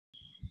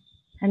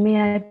And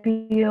may I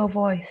be your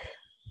voice,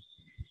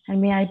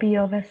 and may I be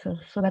your vessel,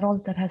 so that all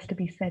that has to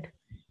be said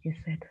is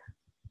said.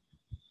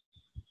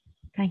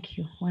 Thank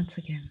you once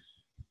again.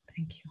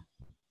 Thank you.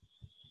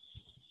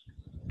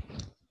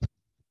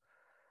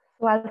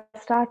 So I'll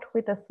start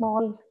with a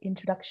small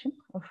introduction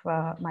of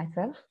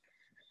myself.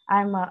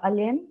 I'm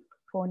Alyen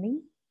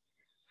phoning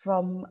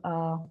from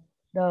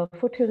the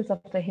foothills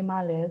of the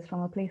Himalayas,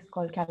 from a place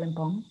called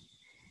Kalimpong.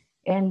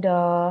 And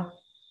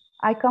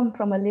I come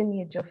from a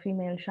lineage of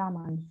female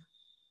shamans.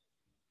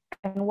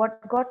 And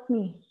what got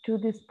me to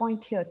this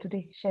point here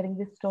today, sharing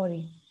this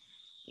story,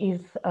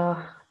 is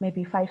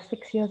maybe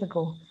 5-6 years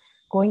ago,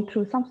 going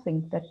through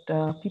something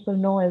that people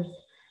know as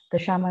the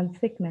shaman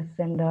sickness.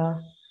 And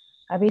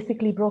I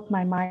basically broke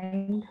my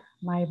mind,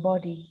 my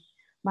body,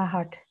 my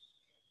heart.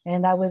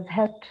 And I was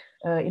helped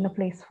in a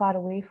place far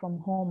away from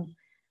home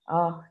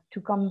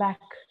to come back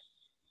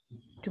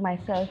to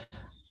myself,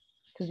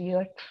 to the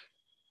earth,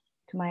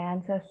 to my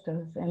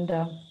ancestors. And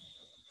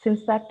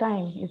since that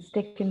time, it's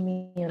taken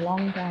me a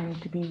long time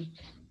to be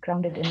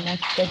grounded in my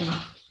study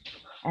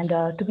and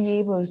to be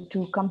able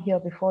to come here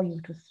before you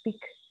to speak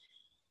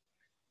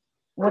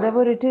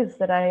whatever it is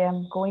that I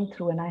am going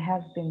through and I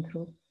have been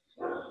through.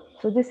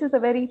 So this is a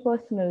very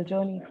personal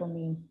journey for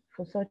me,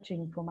 for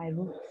searching for my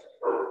roots,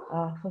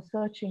 for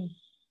searching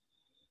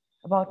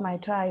about my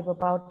tribe,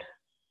 about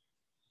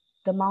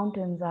the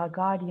mountains, our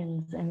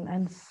guardians,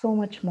 and so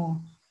much more.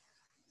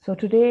 So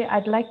today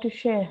I'd like to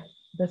share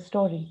the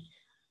story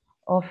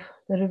of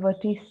the river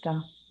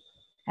Teesta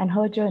and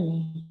her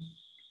journey.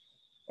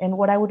 And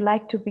what I would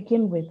like to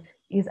begin with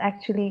is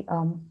actually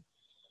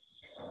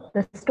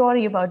the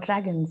story about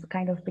dragons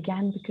kind of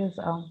began because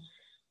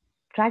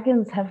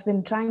dragons have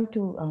been trying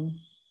to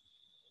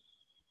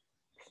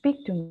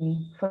speak to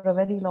me for a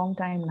very long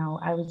time now.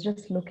 I was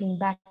just looking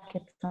back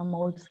at some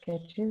old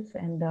sketches,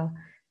 and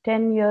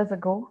 10 years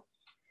ago,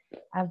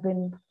 I've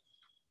been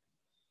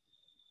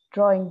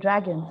drawing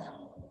dragons.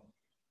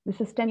 This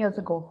is 10 years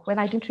ago when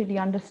I didn't really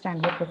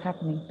understand what was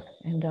happening,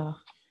 and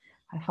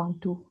I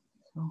found two.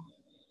 So,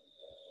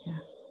 yeah.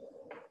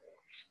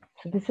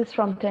 So this is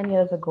from 10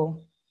 years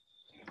ago.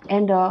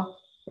 And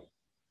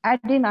I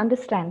didn't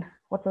understand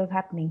what was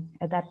happening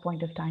at that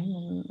point of time.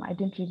 And I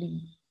didn't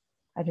really,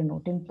 I don't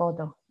know, didn't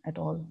bother at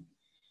all.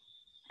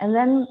 And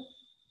then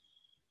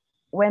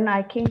when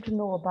I came to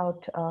know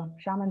about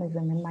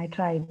shamanism in my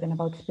tribe and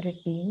about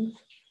spirit beings,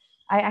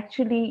 I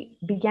actually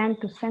began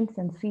to sense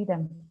and see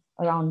them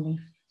around me.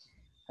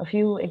 A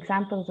few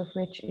examples of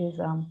which is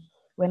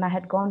when I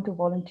had gone to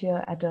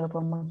volunteer at a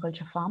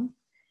permaculture farm,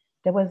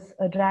 there was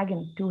a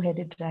dragon,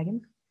 two-headed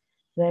dragon,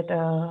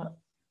 that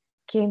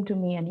came to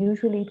me, and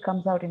usually it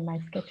comes out in my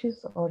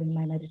sketches or in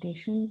my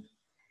meditation.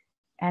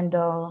 And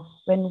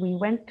when we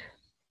went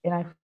and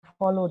I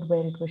followed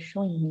where it was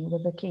showing me,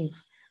 was a cave,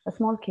 a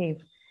small cave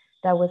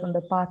that was on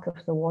the path of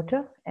the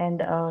water,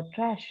 and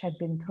trash had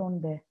been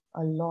thrown there.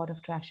 A lot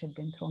of trash had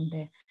been thrown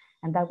there,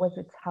 and that was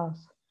its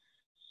house.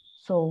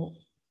 So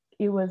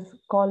it was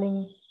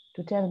calling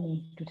to tell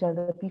me, to tell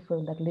the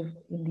people that live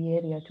in the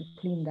area to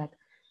clean that,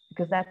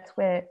 because that's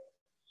where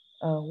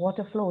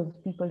water flows.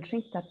 People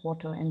drink that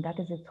water, and that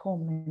is its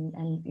home,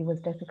 and it was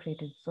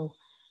desecrated. So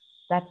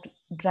that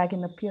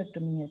dragon appeared to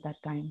me at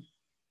that time.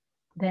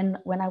 Then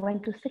when I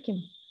went to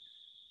Sikkim,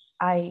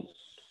 I,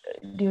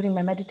 during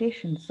my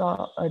meditation,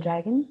 saw a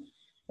dragon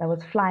that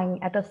was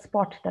flying at a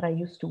spot that I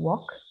used to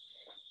walk,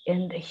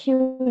 and a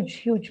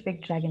huge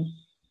big dragon.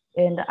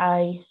 And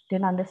I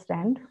didn't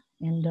understand.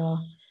 And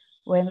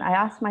when I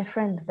asked my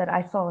friend that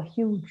I saw a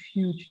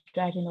huge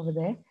dragon over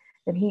there,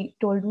 then he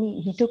told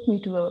me, he took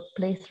me to a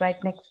place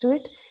right next to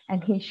it,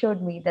 and he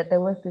showed me that there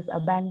was this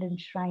abandoned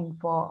shrine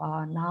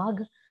for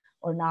Nag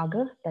or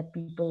Naga that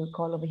people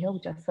call over here,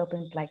 which are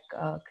serpent-like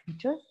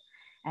creatures.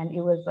 And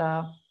it was,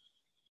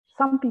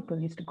 some people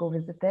used to go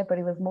visit there, but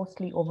it was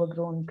mostly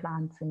overgrown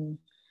plants,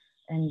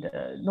 and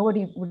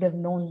nobody would have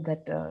known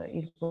that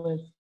it was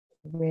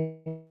where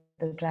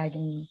the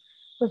dragon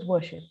was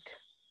worshipped.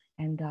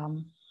 And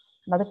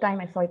another time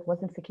I saw it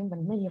was in Sikkim,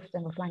 when many of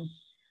them were flying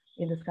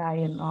in the sky,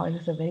 and it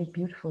was a very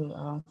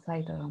beautiful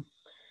sight.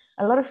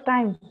 A lot of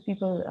times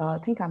people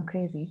think I'm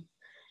crazy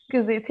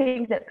because they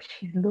think that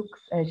she looks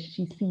as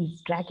she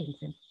sees dragons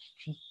and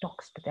she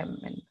talks to them.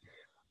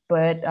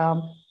 But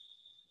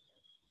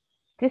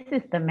this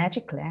is the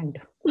magic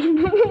land.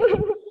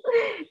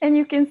 And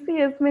you can see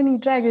as many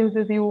dragons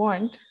as you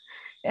want,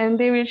 and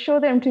they will show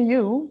them to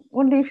you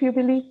only if you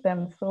believe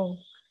them. So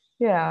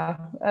yeah,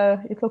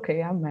 it's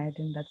okay. I'm mad,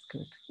 and that's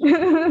good.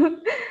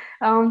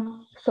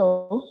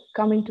 So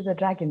coming to the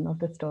dragon of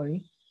the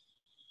story,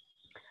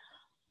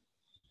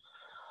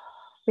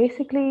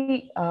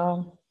 basically,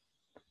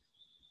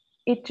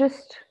 it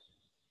just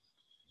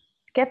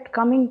kept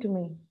coming to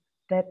me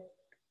that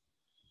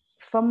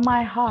from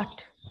my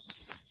heart,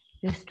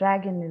 this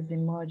dragon is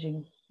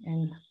emerging,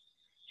 and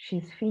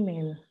she's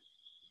female,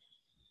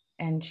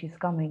 and she's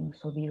coming,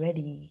 so be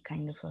ready,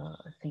 kind of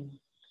a thing.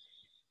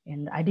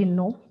 And I didn't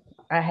know,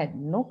 I had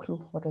no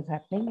clue what was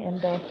happening,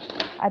 and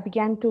I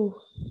began to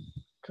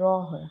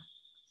draw her.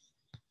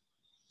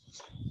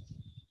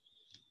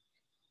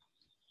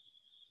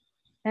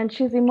 And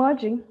she's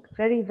emerging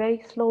very,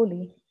 very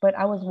slowly, but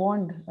I was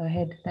warned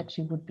ahead that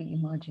she would be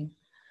emerging.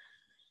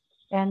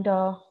 And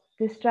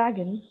this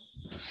dragon,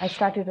 I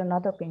started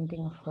another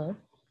painting of her.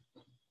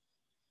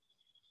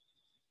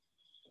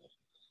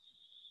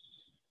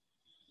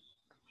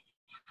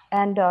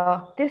 And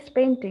this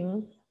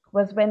painting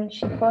was when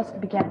she first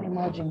began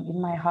emerging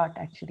in my heart,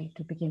 actually,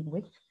 to begin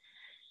with.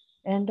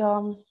 And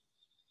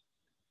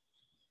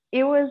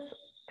it was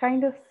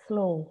kind of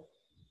slow.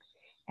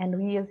 And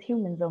we as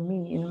humans, or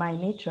me in my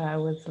nature, I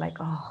was like,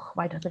 oh,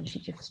 why doesn't she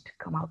just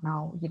come out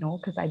now? You know,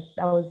 because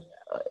I was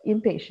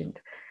impatient.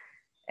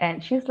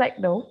 And she's like,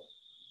 no,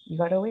 you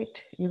gotta wait.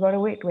 You gotta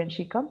wait. When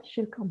she comes,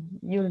 she'll come.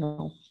 You'll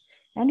know.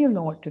 And you'll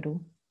know what to do.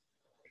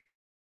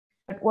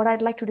 But what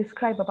I'd like to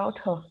describe about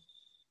her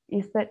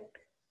is that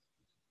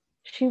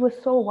she was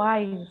so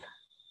wise,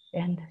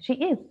 and she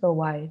is so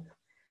wise.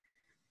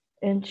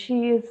 And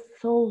she is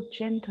so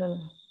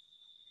gentle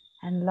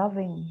and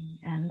loving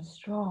and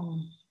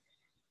strong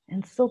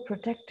and so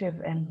protective.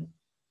 And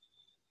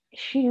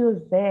she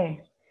was there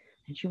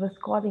and she was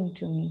calling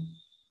to me.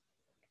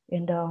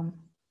 And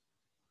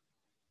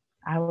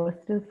I was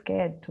still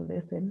scared to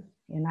listen.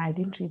 And I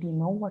didn't really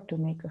know what to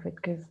make of it,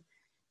 because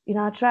in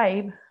our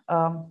tribe,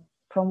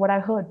 from what I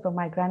heard from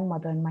my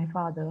grandmother and my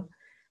father,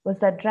 was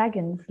that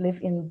dragons live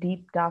in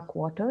deep, dark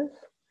waters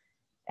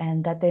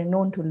and that they're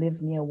known to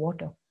live near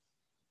water.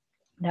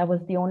 That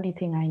was the only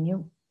thing I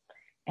knew.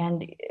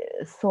 And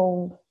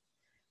so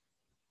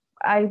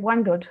I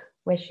wondered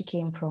where she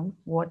came from,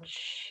 what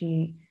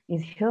she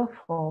is here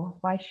for,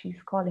 why she's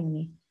calling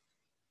me.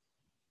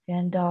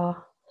 And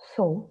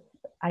so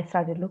I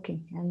started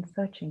looking and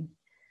searching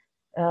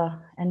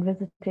and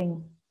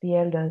visiting the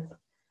elders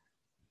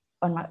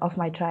of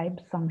my tribe,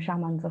 some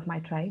shamans of my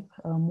tribe,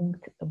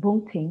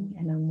 Bungting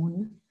and a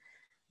Mun.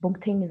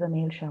 Bungting is a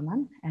male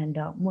shaman and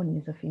Mun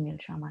is a female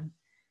shaman.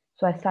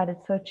 So I started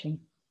searching,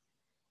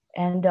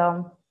 and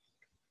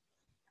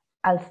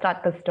I'll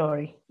start the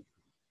story.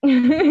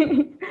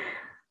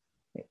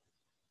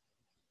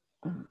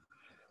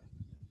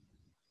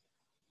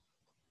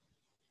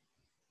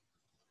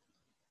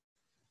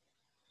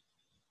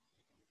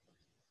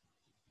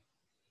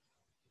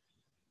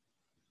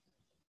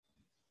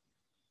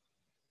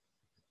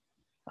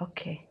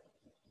 Okay.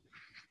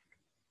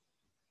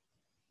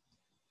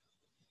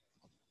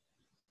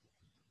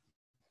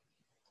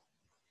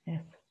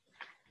 Yes.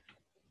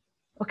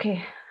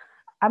 Okay.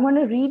 I'm going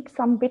to read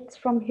some bits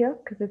from here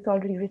because it's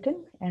already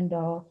written, and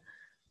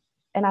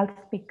I'll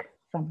speak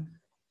some.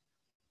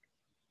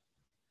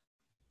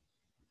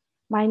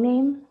 My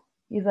name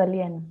is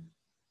Alyen.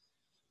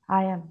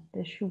 I am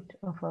the shoot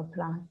of a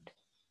plant.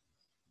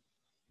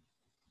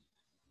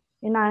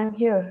 And I am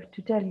here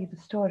to tell you the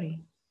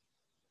story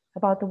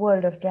about the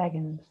world of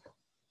dragons,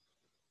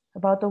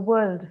 about the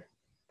world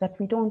that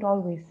we don't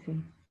always see.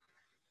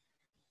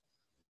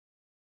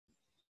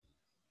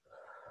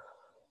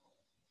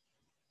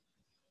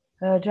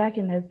 A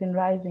dragon has been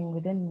rising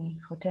within me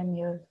for 10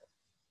 years,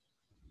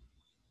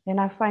 and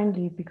I've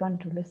finally begun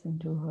to listen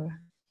to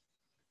her.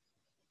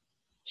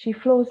 She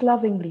flows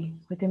lovingly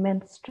with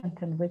immense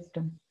strength and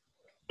wisdom,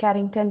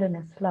 carrying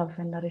tenderness, love,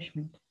 and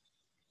nourishment,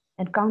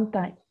 and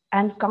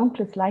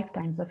countless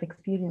lifetimes of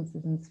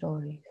experiences and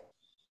stories.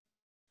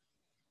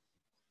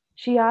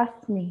 She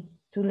asks me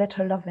to let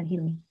her love and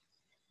heal me,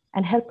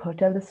 and help her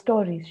tell the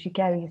stories she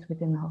carries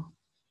within her.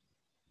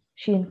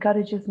 She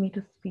encourages me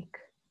to speak,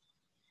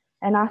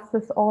 and asks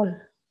us all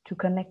to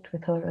connect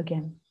with her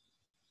again.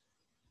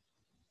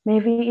 May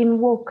we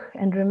invoke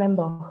and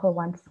remember her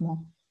once more.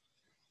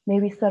 May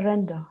we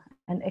surrender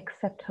and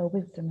accept her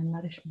wisdom and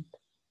nourishment.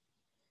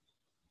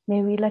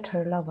 May we let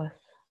her love us,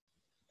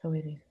 so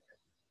it is.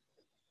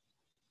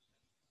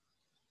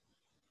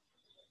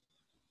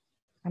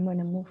 I'm going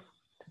to move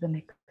to the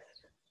next.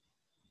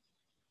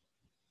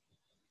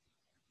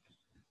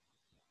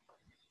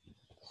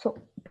 So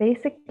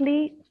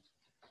basically,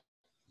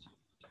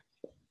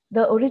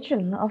 the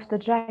origin of the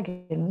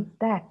dragon,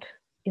 that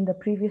in the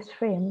previous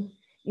frame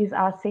is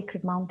our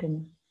sacred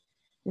mountain,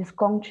 is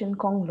Kongchen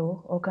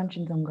Konglo or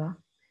Kanchenjunga.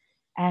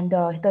 And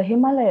the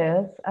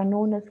Himalayas are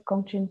known as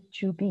Kongchen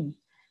Chubi,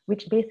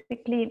 which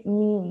basically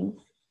means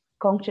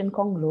Kongchen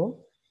Konglo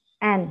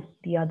and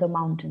the other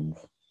mountains.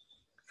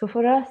 So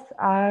for us,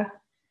 our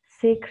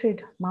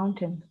sacred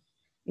mountain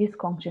is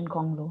Kongchen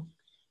Konglo.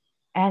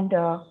 And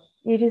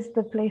it is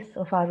the place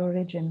of our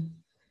origin.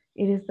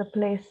 It is the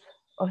place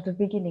of the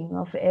beginning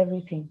of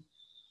everything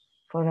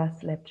for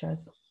us Lepchas.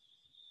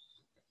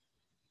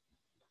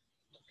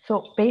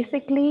 So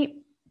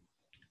basically,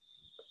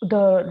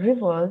 the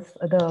rivers,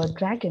 the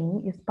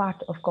dragon is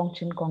part of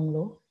Kongchen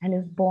Konglo and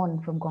is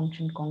born from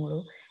Kongchen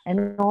Konglo,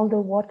 and all the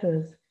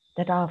waters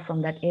that are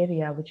from that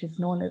area, which is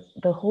known as,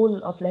 the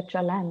whole of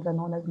Lepcha lands are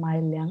known as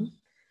Alyen,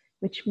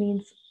 which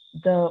means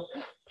the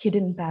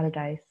hidden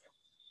paradise.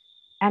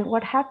 And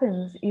what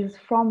happens is,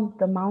 from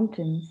the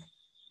mountains,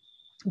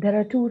 there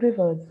are two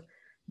rivers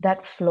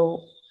that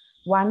flow,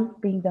 one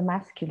being the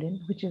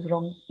masculine, which is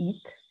Rong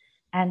It,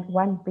 and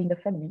one being the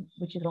feminine,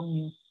 which is Rong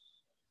Mu.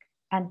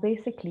 And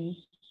basically,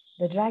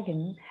 the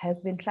dragon has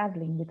been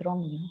traveling with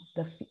Rongyu,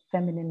 the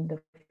feminine, the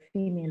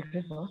female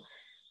river,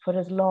 for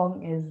as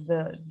long as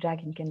the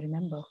dragon can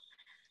remember.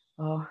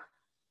 Uh,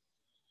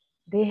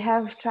 they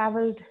have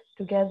traveled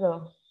together,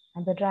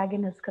 and the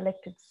dragon has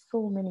collected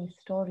so many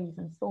stories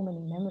and so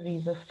many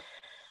memories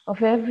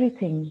of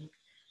everything.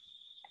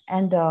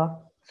 And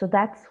so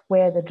that's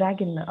where the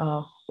dragon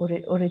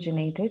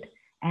originated,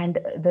 and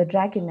the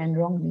dragon and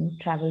Rongyu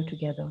traveled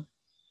together.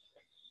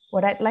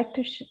 What I'd like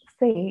to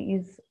say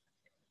is,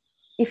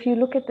 if you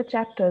look at the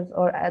chapters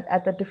or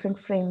at the different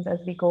frames as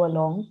we go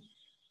along,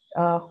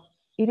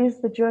 it is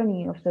the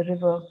journey of the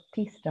river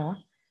Teesta,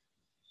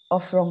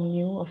 of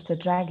Rongyu, of the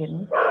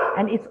dragon,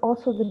 and it's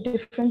also the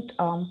different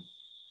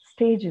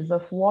stages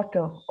of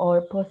water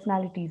or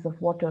personalities of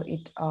water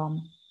it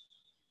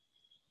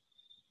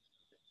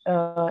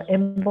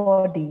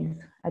embodies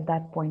at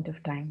that point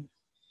of time.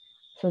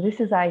 So this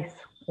is ice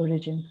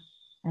origin,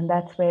 and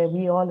that's where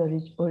we all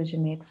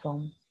originate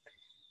from.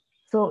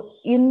 So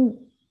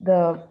in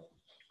the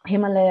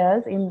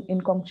Himalayas,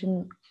 in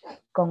Kongchen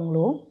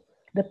Konglo,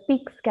 the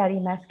peaks carry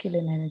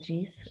masculine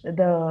energies,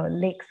 the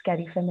lakes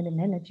carry feminine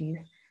energies,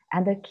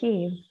 and the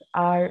caves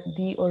are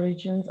the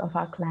origins of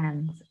our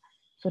clans.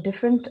 So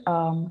different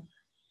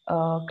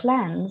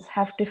clans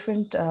have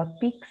different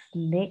peaks,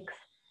 lakes,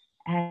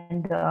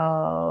 and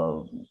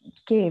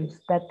caves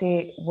that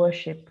they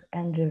worship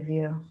and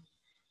revere.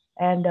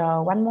 And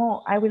one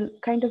more, I will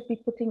kind of be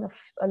putting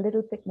a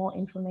little bit more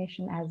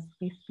information as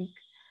we speak.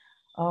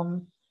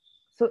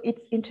 So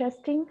it's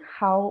interesting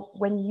how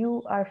when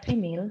you are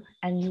female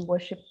and you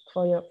worship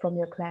from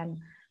your clan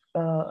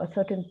a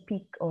certain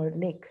peak or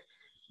lake,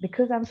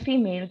 because I'm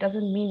female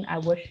doesn't mean I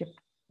worship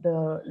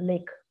the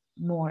lake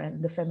more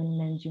and the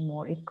feminine energy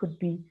more. It could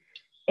be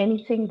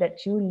anything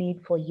that you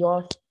need for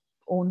your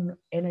own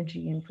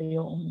energy and for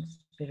your own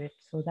spirit.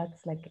 So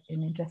that's like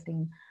an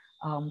interesting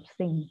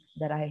thing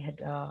that I had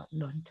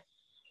learned.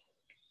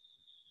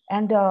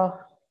 And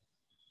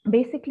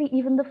basically,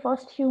 even the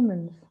first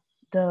humans,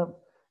 the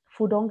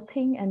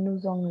Fudongting and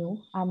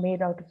Nuzongnu, are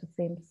made out of the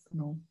same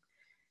snow.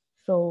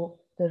 So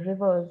the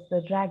rivers,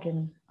 the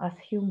dragon, us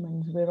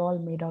humans, we're all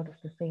made out of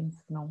the same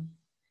snow.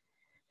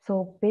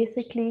 So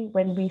basically,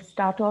 when we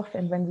start off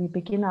and when we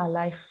begin our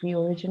life, we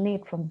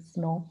originate from the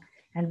snow.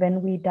 And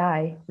when we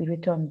die, we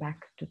return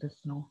back to the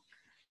snow.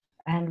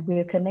 And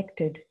we're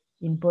connected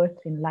in birth,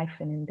 in life,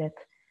 and in death,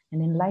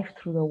 and in life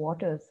through the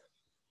waters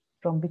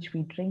from which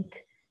we drink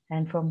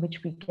and from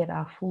which we get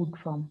our food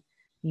from,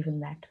 even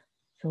that.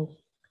 So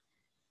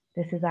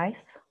this is ice,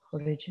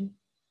 origin.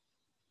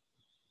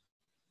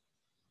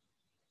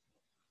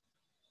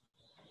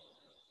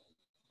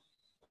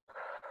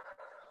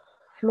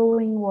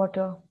 Flowing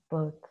water,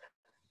 birth.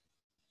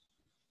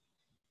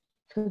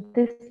 So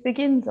this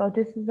begins, or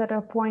this is at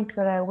a point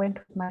where I went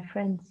with my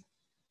friends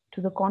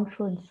to the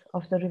confluence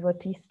of the river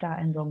Teesta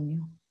and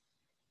Rongyu.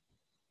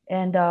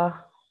 And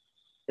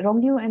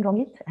Rongyu and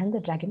Rongit and the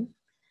dragon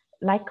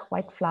like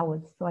white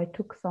flowers. So I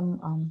took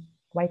some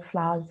white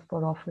flowers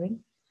for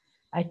offering.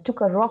 I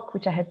took a rock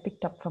which I had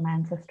picked up from my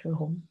ancestral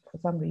home for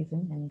some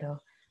reason, and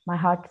my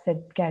heart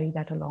said, carry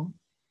that along.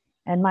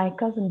 And my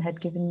cousin had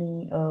given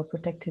me a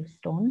protective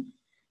stone,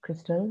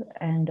 crystal,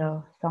 and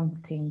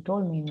something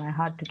told me in my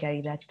heart to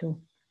carry that too.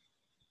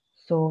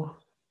 So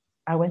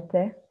I went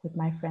there with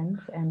my friends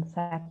and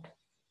sat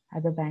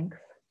at the banks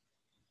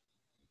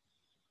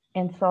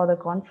and saw the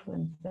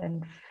confluence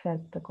and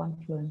felt the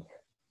confluence.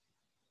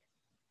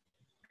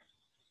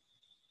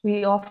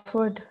 We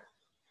offered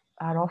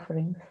our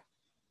offerings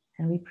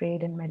and we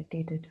prayed and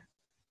meditated.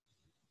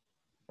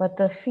 But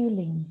the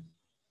feeling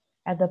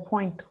at the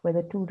point where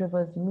the two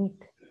rivers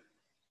meet,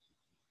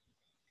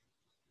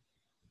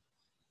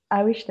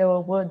 I wish there were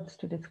words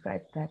to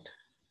describe that.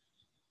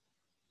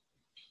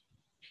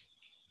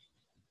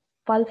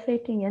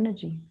 Pulsating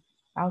energy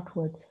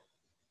outwards,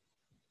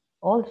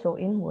 also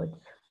inwards,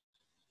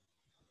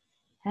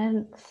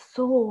 and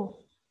so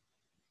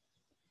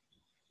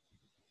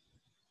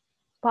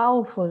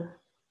powerful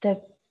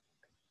that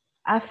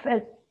I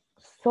felt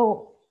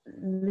so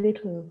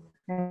little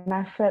and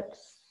I felt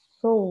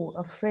so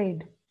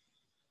afraid.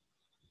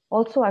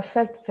 Also, I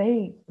felt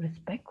very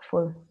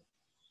respectful,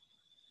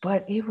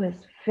 but it was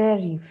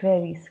very,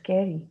 very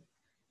scary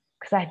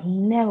because I'd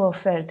never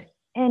felt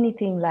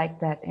anything like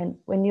that. And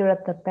when you're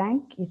at the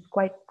bank, it's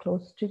quite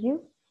close to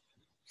you.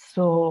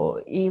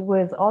 So it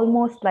was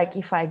almost like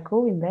if I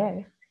go in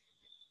there,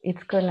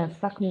 it's gonna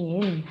suck me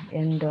in.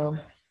 And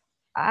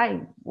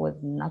I was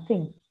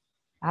nothing.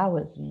 I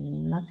was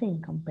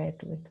nothing compared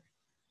to it.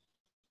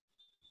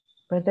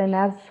 But then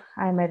as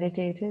I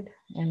meditated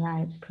and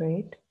I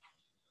prayed,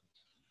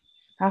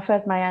 I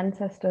felt my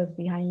ancestors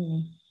behind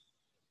me.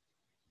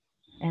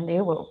 And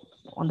they were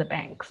on the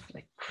banks,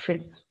 like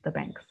filled the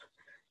banks.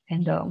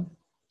 And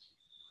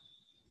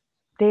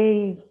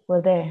they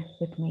were there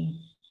with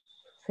me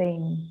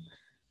saying,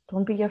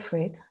 don't be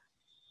afraid.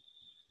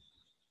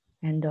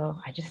 And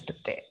I just stood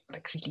there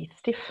like really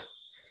stiff.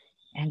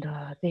 And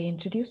they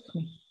introduced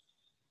me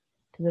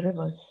to the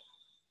rivers.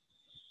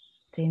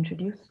 They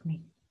introduced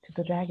me to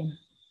the dragon.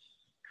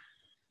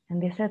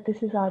 And they said,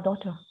 this is our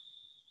daughter,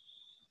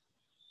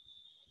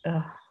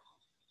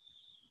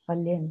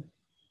 Alyen.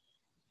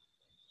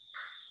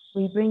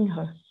 We bring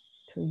her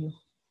to you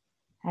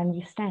and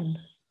we stand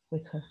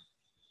with her.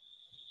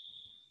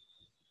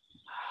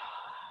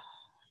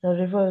 The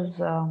rivers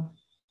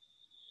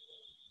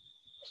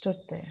stood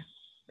there,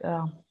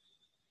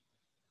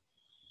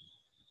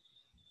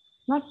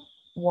 not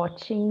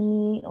watching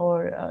me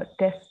or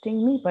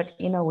testing me, but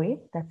in a way,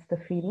 that's the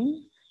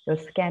feeling. They're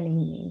scanning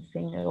me,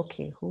 saying,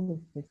 okay, who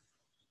is this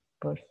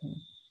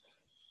person?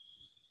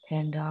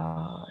 And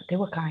they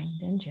were kind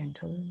and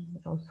gentle,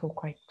 but also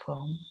quite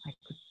firm, I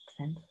could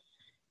sense.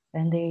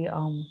 And they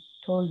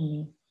told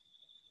me,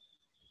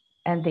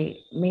 and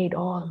they made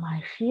all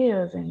my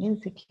fears and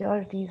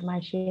insecurities, my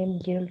shame,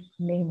 guilt,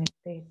 name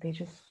it. They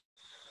just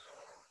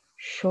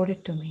showed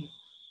it to me.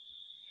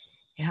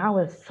 And I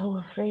was so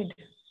afraid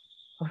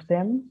of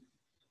them,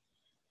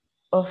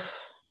 of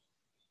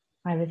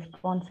my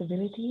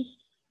responsibility,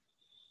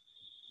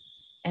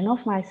 and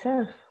of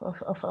myself,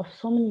 of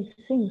so many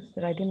things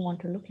that I didn't want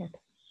to look at.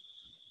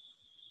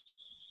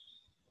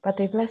 But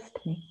they blessed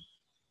me.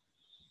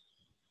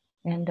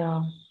 And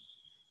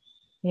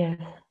yes,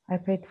 I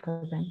prayed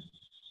for them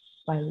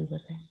while we were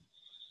there.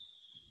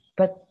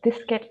 But this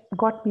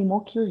got me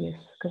more curious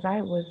because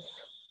I was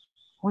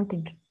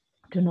wanting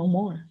to know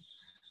more.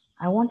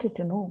 I wanted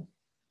to know,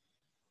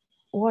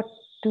 what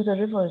do the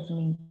rivers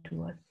mean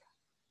to us?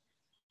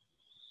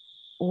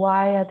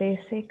 Why are they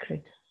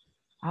sacred?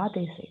 Are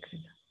they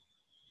sacred?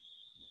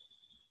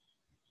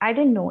 I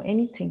didn't know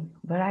anything,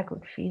 but I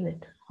could feel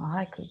it.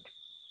 I could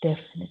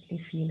definitely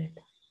feel it.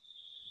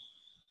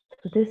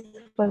 So this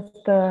was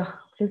the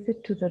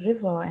visit to the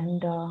river,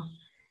 and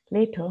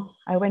later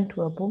I went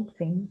to a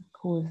Bumthing,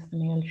 who is the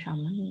male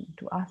shaman,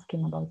 to ask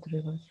him about the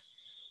rivers.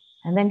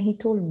 And then he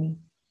told me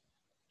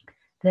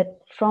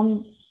that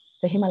from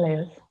the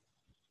Himalayas,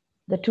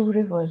 the two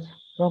rivers,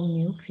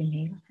 Romnu,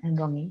 female, and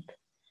Rongit,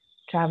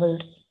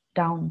 traveled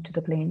down to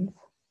the plains,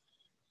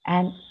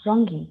 and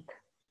Rongit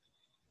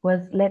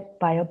was led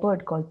by a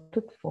bird called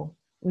Tutfo,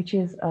 which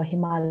is a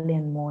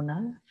Himalayan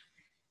monarch,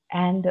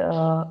 and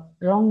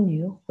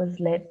Rongnu was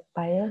led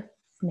by a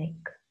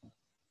snake.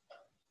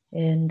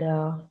 And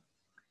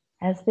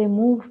as they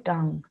moved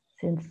down,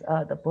 since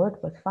the bird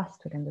was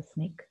faster than the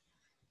snake,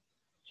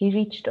 he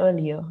reached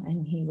earlier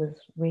and he was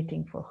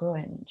waiting for her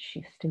and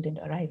she still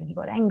didn't arrive, and he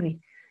got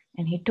angry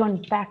and he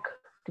turned back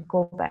to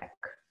go back.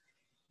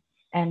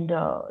 And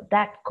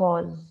that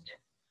caused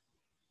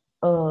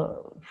a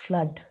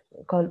flood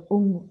called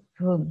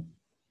Vum,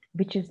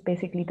 which is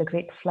basically the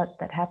great flood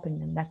that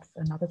happened, and that's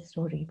another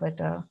story. But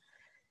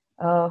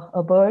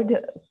a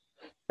bird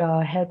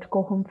helped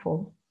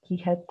Kohumfo. He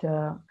helped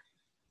the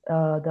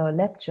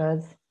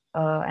Lepchas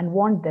and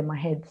warned them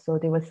ahead, so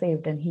they were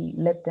saved, and he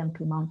led them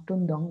to Mount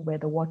Tundong, where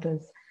the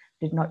waters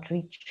did not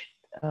reach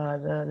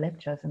the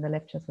Lepchas, and the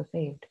Lepchas were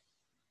saved.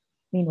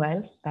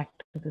 Meanwhile, back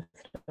to the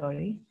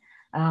story.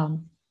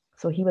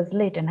 So he was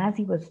late, and as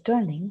he was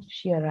turning,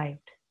 she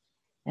arrived.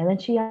 And then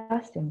she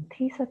asked him,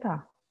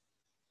 Teesta,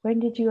 when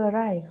did you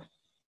arrive?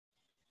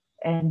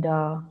 And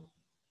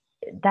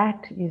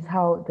that is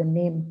how the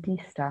name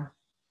Teesta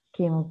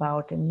came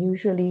about. And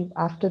usually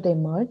after they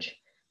merge,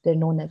 they're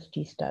known as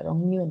Teesta.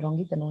 Rongnu and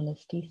Rongit are known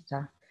as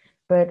Teesta.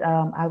 But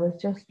I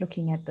was just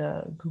looking at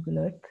the Google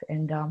Earth,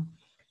 and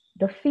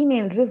the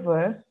female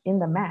river in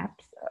the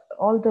maps,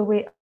 all the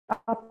way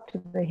up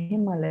to the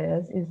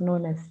Himalayas, is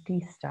known as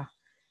Teesta.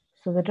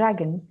 So the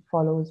dragon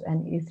follows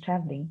and is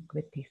traveling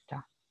with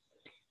Teesta.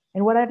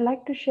 And what I'd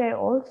like to share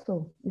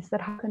also is that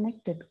how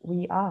connected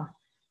we are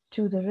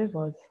to the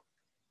rivers,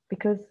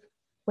 because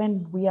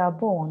when we are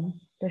born,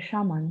 the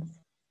shamans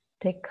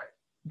take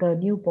the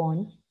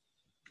newborn,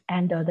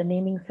 and the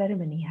naming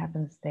ceremony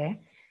happens there,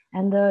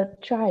 and the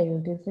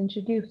child is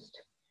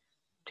introduced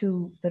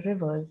to the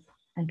rivers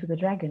and to the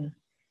dragon,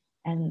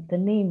 and the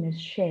name is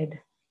shared.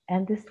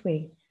 And this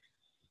way,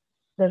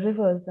 the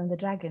rivers and the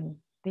dragon,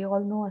 they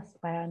all know us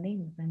by our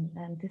names,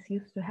 and this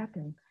used to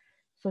happen.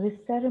 So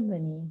this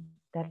ceremony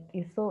that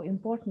is so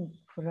important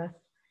for us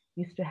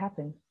used to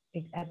happen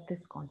at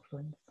this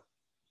confluence.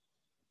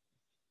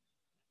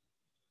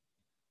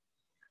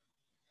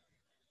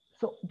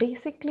 So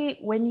basically,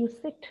 when you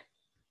sit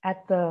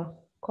at the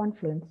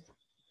confluence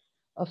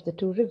of the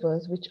two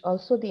rivers, which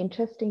also the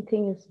interesting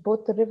thing is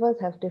both the rivers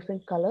have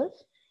different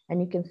colors, and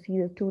you can see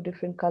the two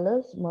different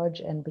colors merge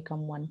and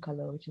become one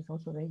color, which is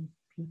also very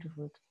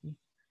beautiful to see.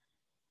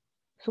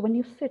 So when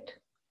you sit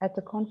at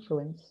the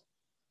confluence,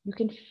 you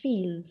can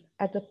feel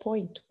at the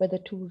point where the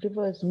two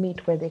rivers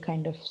meet, where they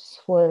kind of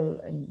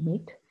swirl and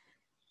meet,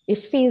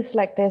 it feels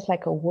like there's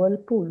like a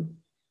whirlpool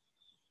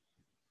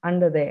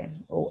under there,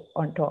 or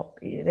on top.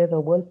 There's a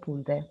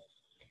whirlpool there.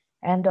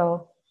 And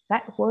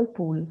that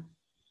whirlpool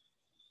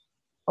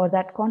or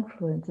that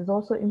confluence is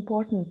also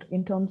important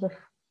in terms of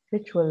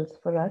rituals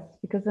for us,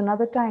 because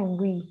another time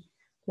we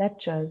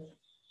Lepchas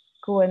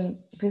go and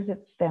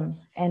visit them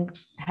and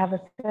have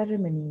a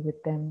ceremony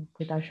with them,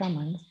 with our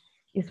shamans,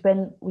 is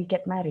when we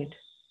get married.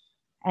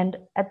 And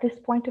at this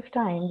point of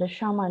time, the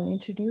shaman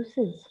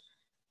introduces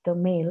the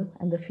male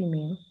and the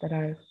female that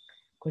are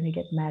going to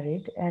get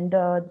married, and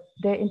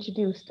they're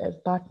introduced as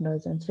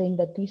partners and saying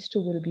that these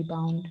two will be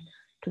bound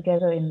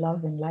together in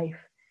love and life.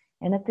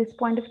 And at this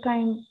point of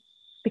time,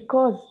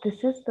 because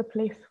this is the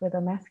place where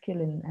the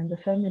masculine and the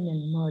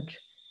feminine merge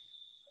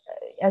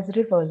as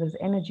rivers, as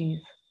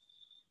energies,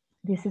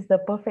 this is the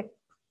perfect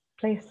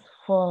place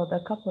for the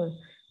couple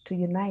to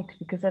unite,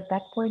 because at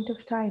that point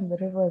of time, the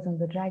rivers and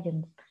the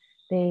dragons,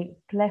 they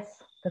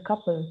bless the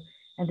couple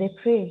and they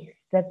pray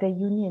that their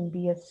union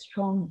be as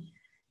strong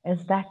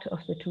as that of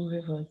the two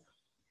rivers.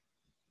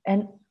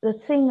 And the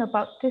thing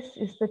about this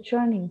is the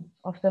journey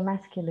of the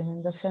masculine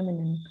and the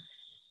feminine.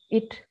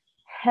 It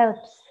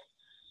helps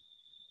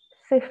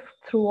sift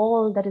through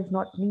all that is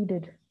not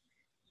needed.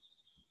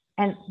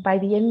 And by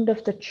the end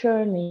of the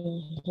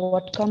journey,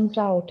 what comes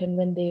out, and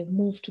when they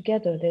move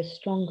together, they're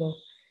stronger.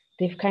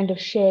 They've kind of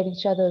shared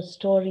each other's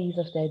stories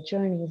of their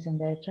journeys and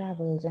their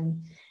travels,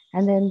 and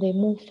then they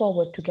move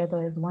forward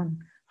together as one,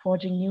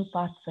 forging new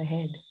paths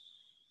ahead.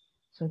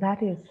 So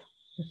that is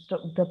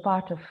the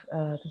part of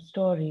the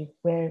story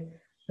where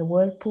the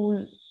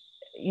whirlpool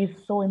is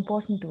so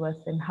important to us,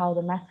 and how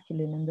the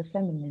masculine and the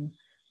feminine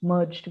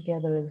merge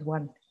together as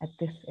one at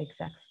this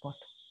exact spot.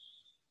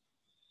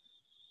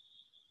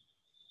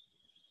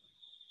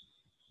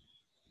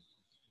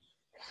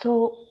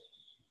 So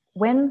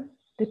when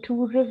the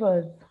two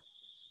rivers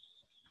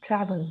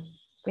travel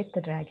with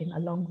the dragon,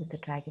 along with the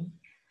dragon,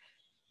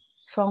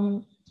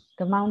 from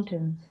the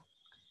mountains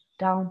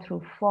down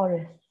through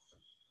forests,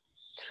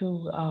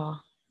 through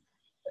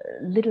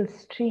little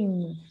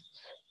streams,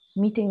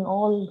 meeting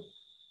all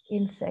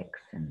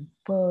insects and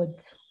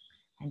birds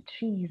and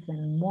trees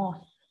and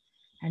moss,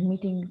 and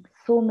meeting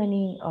so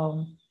many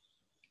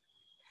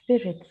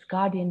spirits,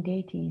 guardian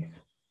deities,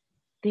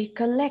 they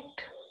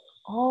collect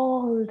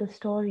all the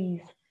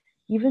stories,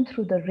 even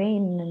through the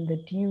rain and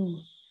the dew,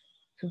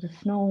 through the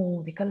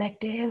snow. They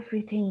collect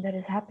everything that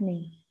is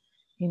happening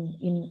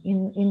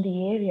in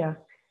the area.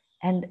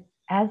 And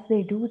as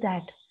they do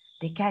that,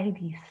 they carry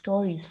these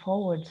stories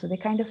forward. So they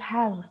kind of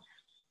have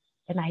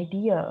an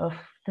idea of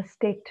the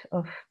state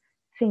of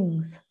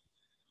things.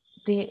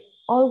 They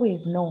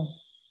always know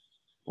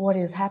what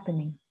is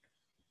happening.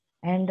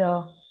 And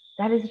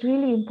that is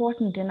really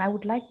important. And I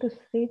would like to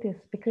say this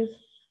because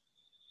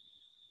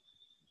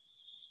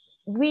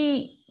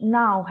we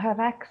now have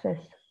access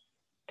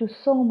to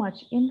so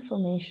much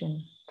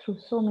information through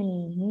so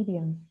many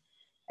mediums,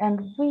 and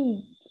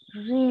we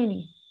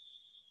really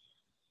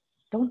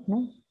don't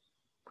know.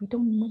 We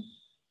don't know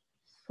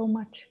so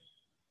much.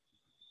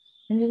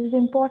 And it is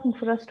important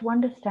for us to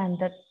understand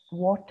that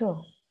water,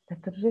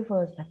 that the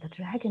rivers, that the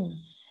dragon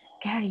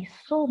carry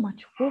so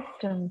much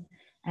wisdom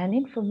and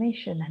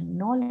information and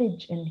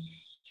knowledge and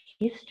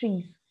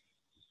histories,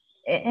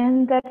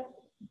 and that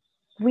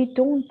we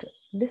don't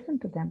listen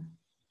to them.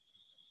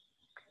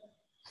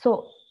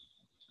 So,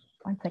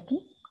 one second.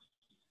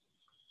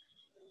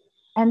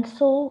 And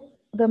so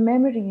the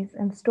memories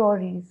and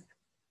stories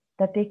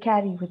that they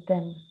carry with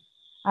them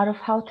are of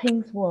how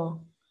things were,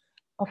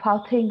 of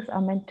how things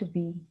are meant to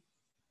be,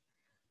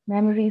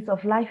 memories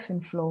of life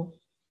in flow.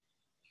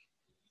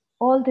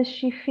 All this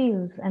she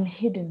feels, and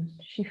hidden,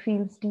 she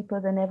feels deeper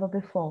than ever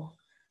before,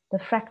 the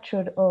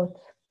fractured earth,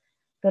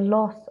 the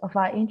loss of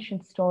our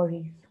ancient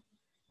stories,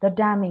 the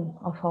damming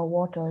of her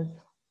waters.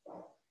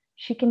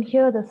 She can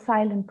hear the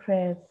silent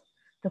prayers,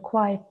 the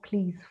quiet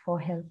pleas for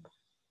help,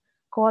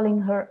 calling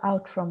her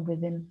out from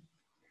within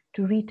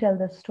to retell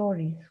the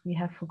stories we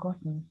have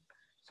forgotten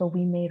so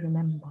we may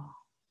remember.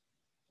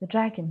 The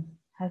dragon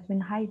has been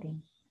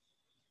hiding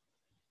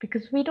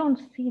because we don't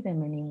see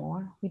them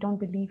anymore. We don't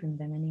believe in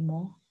them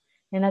anymore.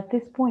 And at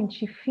this point,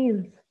 she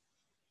feels,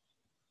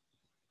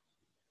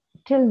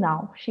 till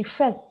now, she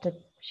felt that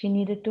she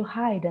needed to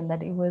hide and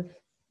that it was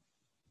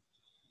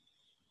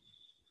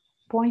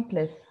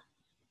pointless.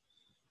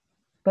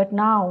 But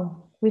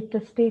now, with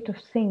the state of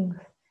things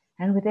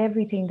and with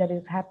everything that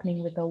is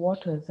happening with the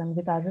waters and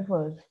with our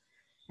rivers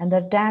and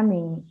the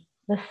damming,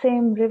 the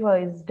same river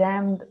is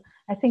dammed,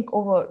 I think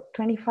over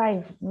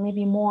 25,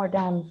 maybe more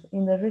dams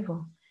in the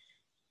river.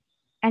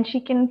 And she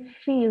can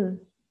feel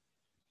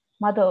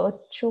Mother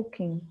Earth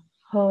choking,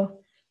 her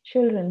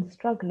children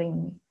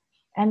struggling,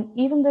 and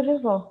even the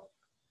river.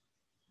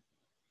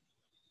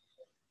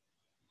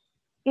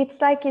 It's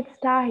like it's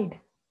died.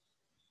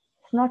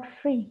 It's not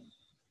free.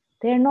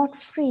 They're not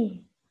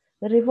free.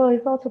 The river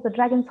is also the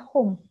dragon's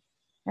home,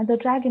 and the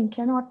dragon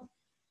cannot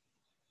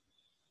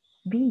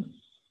be.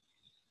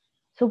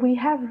 So we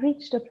have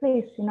reached a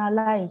place in our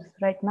lives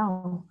right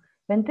now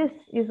when this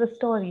is a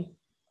story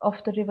of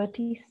the river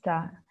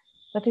Teesta,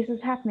 but this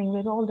is happening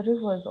with all the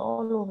rivers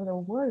all over the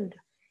world.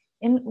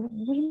 And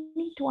we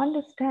need to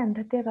understand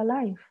that they're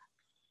alive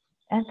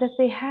and that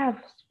they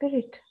have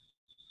spirit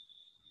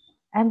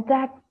and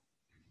that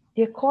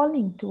they're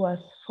calling to us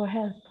for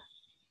help.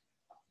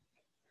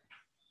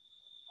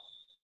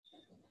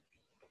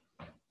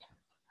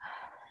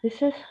 This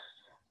is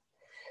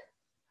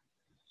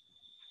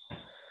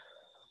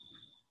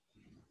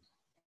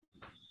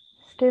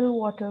still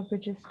water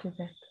bridges to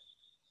death.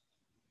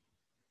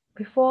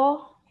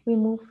 Before we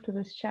move to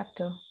this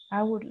chapter,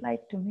 I would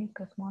like to make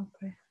a small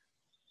prayer.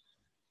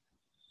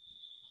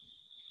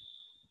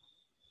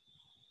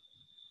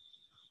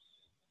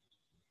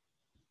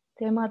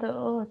 Dear Mother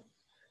Earth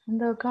and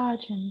the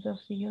guardians of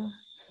the earth,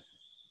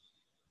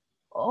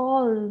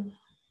 all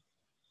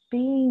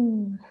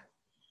beings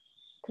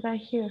that are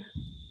here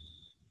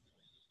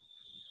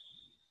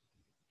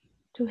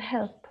to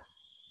help,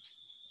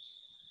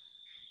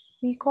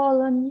 we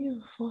call on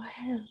you for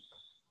help,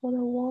 for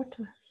the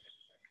waters,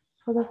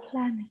 for the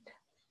planet.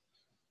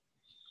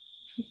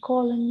 We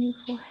call on you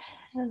for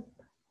help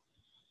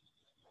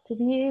to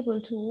be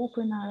able to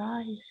open our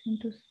eyes and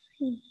to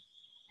see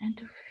and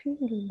to feel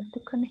and to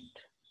connect.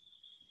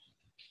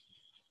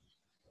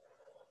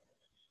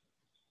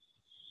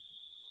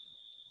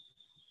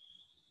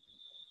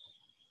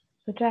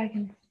 The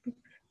dragon speaks.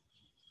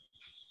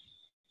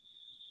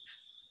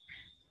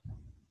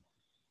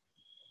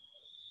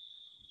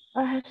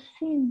 I have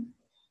seen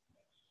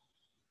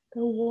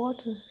the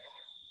waters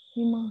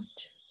emerge.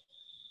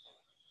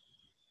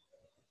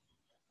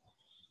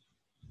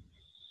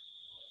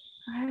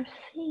 I have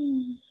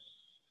seen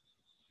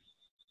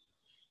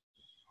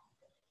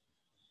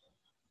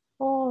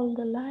all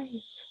the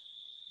lives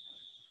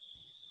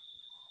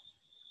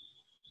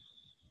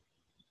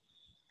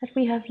that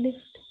we have lived.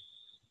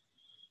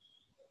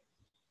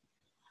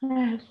 I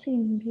have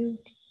seen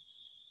beauty.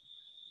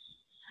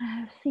 I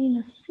have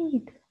seen a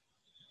seed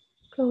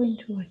grow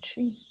into a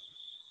tree.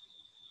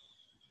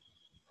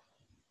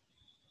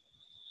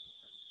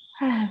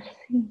 I have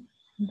seen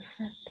and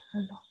felt a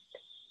lot.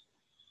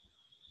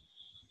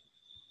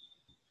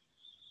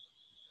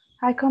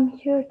 I come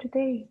here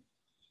today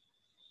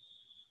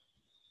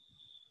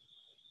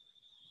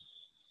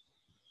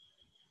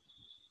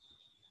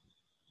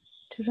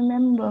to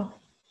remember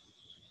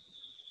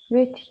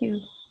with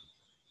you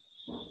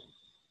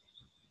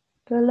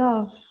the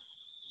love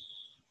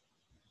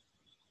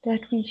that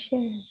we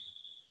share.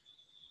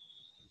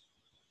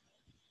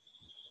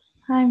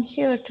 I'm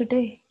here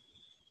today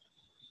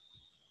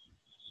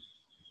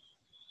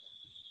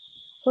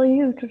for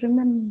you to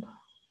remember,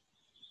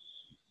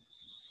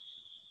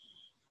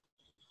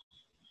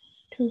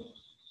 to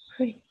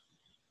pray,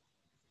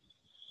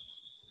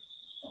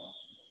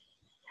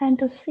 and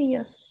to see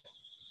us,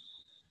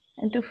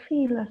 and to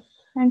feel us,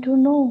 and to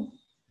know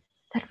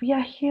that we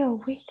are here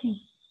waiting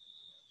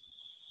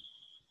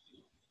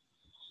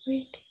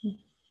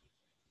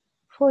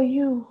for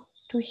you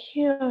to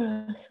hear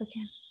us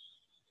again.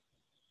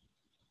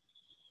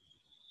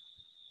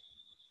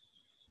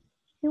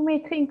 You may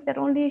think that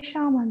only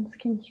shamans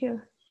can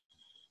hear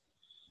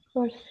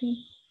or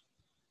see,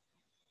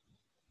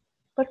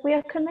 but we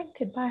are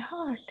connected by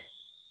heart.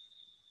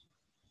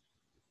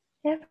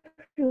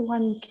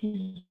 Everyone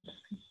can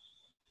see,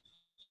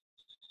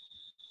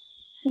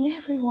 and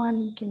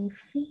everyone can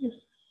feel.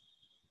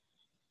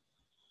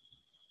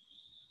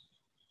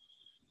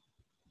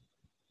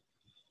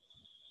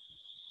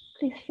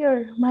 Please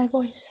hear my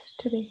voice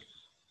today.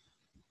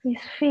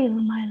 Please feel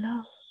my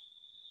love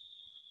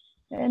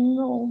and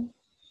know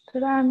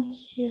that I'm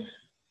here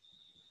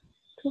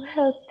to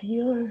help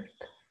the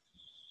earth,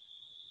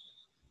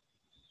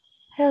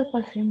 help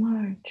us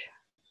emerge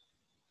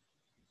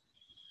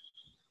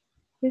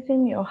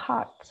within your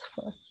hearts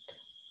first.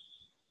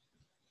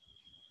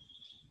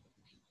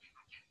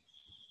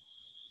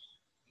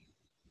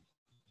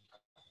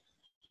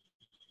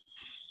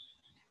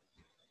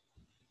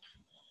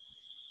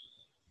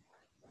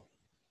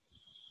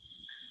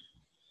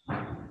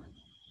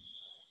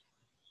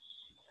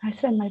 I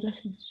send my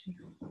blessings to you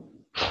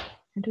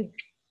and to your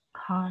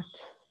hearts,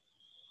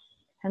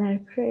 and I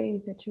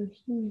pray that you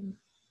heal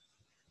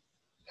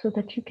so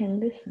that you can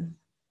listen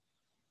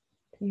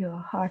to your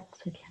hearts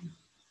again.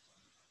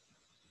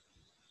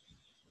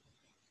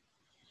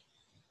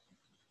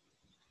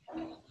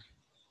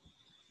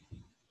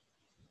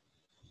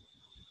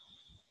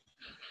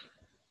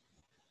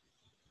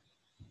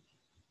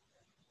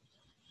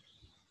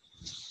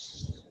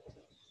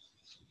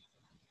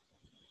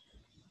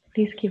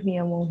 Please give me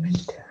a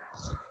moment.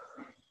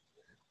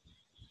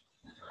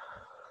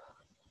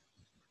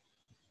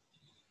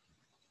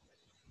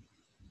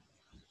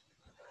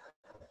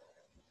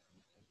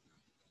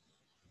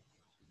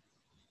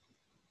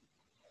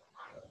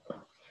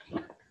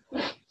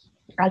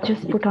 I'll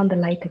just put on the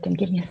light again.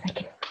 Give me a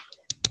second.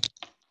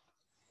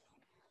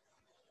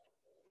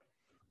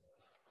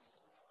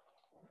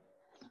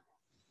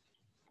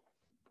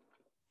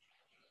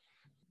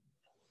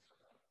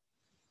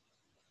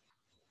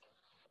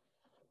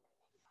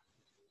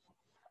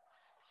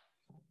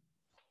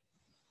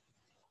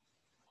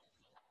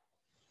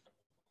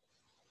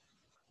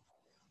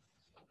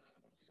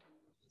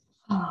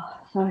 Oh,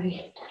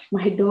 sorry.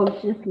 My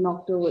dog just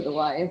knocked over the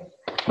wire.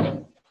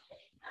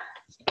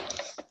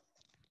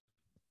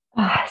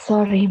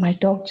 Sorry, my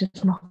dog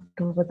just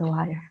knocked over the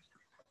wire.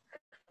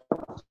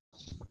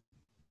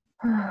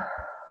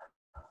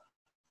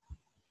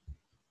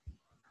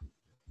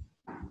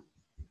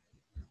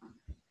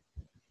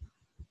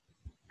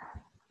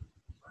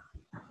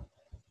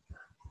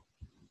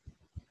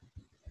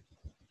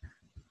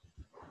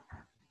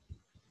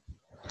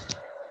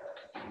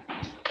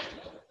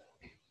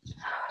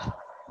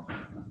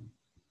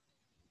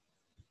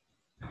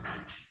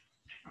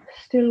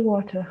 Still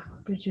water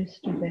bridges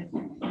to death.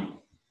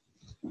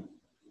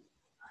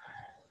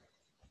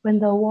 When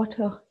the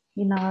water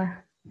in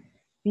our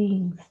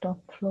being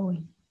stops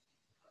flowing,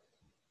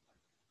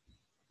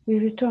 we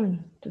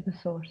return to the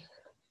source.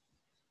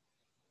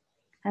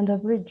 And the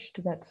bridge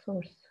to that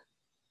source,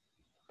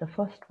 the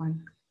first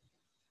one,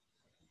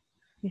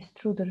 is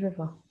through the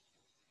river,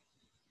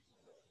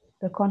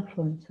 the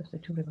confluence of the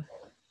two rivers.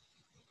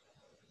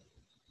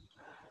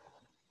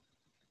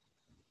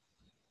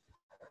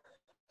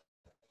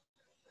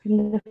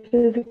 In the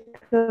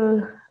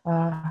physical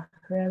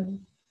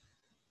realm,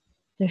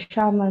 the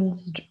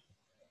shamans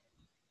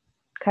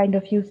kind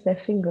of use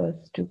their fingers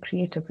to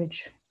create a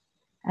bridge,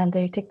 and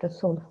they take the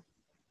soul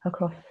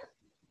across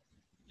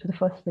to the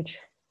first bridge.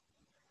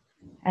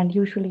 And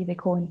usually they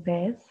go in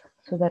pairs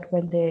so that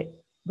when they're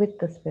with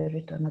the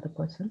spirit, another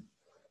person,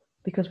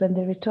 because when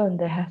they return,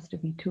 there has to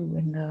be two.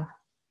 And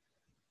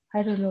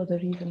I don't know the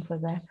reason for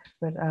that,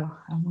 but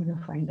I'm going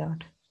to find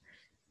out.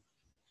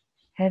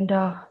 And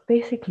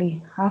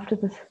basically, after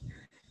this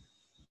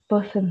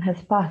person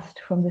has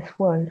passed from this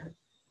world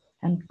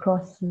and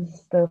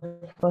crosses the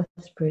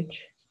first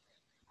bridge,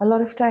 a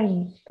lot of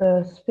times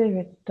the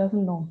spirit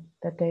doesn't know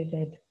that they're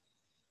dead.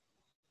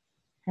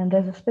 And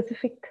there's a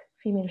specific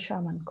female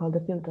shaman called the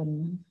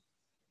Piltan,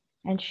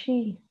 and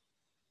she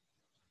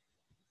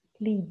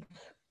leads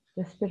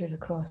the spirit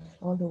across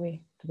all the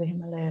way to the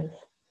Himalayas.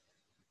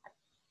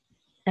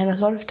 And a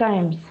lot of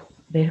times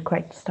they're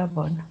quite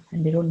stubborn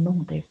and they don't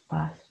know they've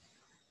passed.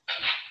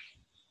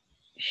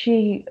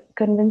 She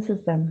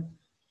convinces them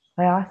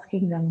by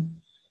asking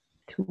them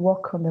to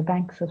walk on the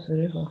banks of the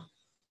river.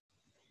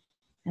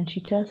 And she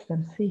tells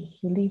them, see,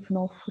 you leave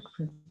no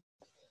footprints.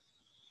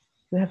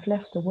 You have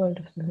left the world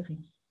of the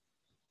living.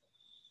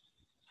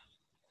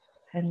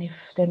 And if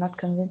they're not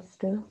convinced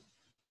still,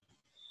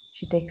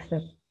 she takes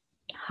them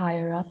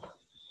higher up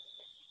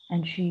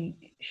and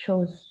she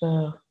shows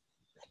the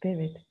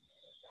spirit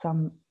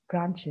some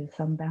branches,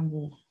 some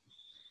bamboo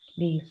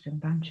leaves and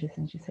branches,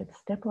 and she said,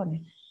 step on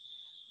it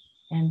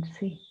and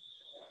see,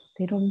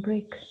 they don't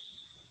break.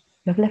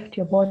 You've left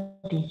your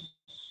body.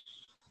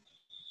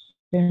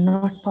 You're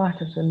not part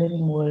of the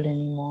living world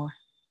anymore.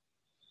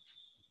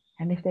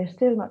 And if they're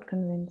still not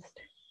convinced,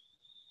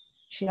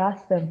 she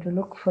asks them to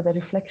look for the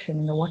reflection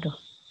in the water.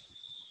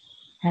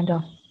 And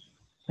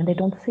when they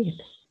don't see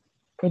it,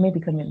 they may be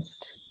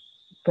convinced.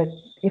 But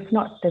if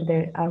not, then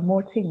there are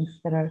more things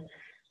that are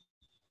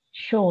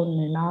shown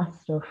and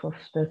asked of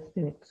the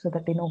spirit so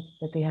that they know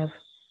that they have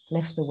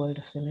left the world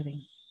of the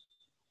living.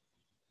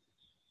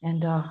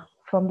 And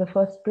from the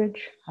first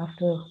bridge,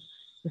 after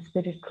the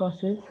spirit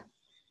crosses,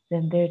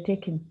 then they're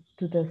taken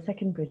to the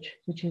second bridge,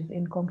 which is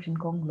in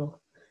Kanchenjunga.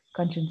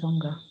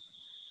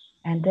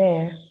 And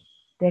there,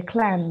 their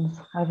clans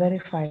are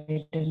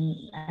verified,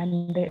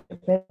 and they're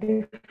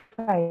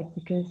verified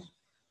because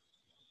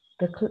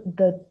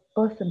the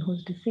person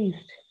who's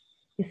deceased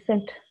is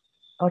sent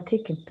or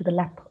taken to the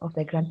lap of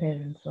their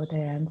grandparents or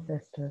their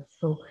ancestors.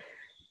 So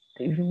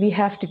we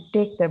have to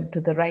take them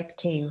to the right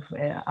cave,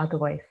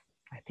 otherwise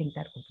I think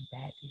that would be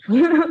bad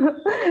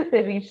if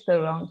they reach the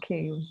wrong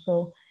cave.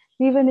 So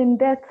even in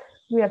death,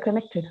 we are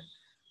connected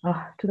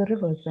to the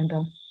rivers. And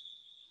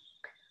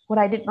what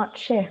I did not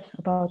share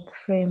about the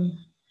frame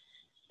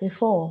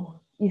before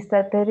is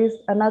that there is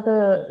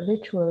another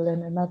ritual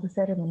and another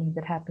ceremony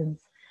that happens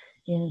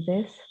in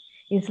this.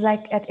 It's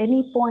like at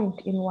any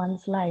point in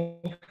one's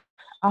life,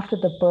 after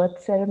the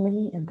birth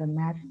ceremony and the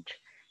marriage,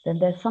 then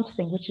there's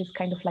something which is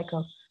kind of like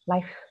a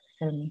life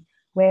ceremony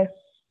where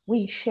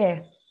we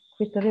share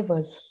with the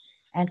rivers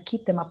and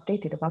keep them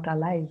updated about our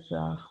lives,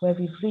 where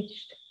we've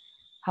reached,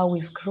 how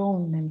we've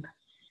grown. And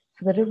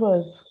so the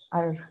rivers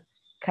are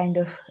kind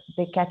of,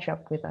 they catch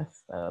up with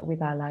us,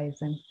 with our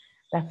lives. And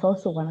that's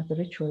also one of the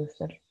rituals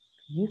that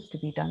used to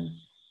be done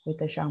with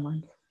the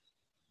shamans.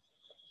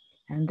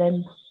 And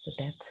then the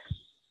death.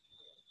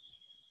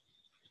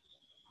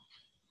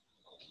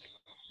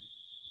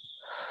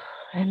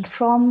 And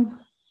from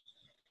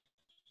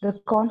the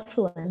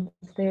confluence,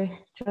 they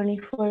journey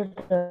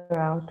further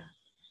out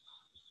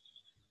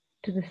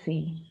to the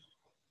sea.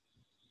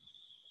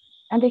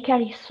 And they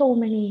carry so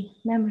many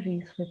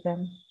memories with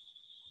them.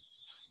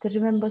 They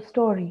remember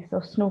stories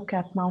of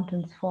snow-capped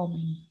mountains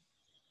forming,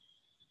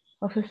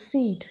 of a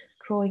seed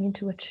growing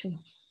into a tree,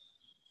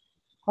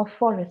 of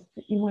forests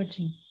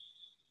emerging,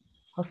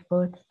 of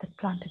birds that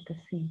planted the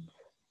seeds,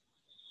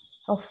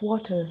 of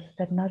waters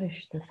that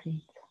nourished the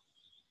seeds,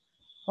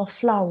 of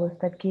flowers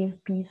that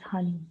gave bees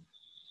honey,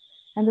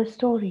 and the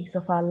stories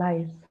of our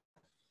lives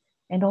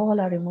and all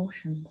our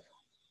emotions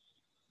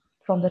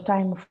from the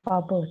time of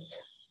our birth.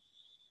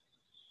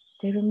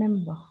 They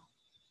remember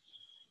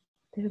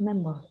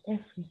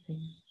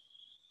everything.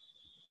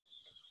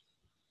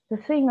 The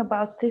thing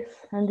about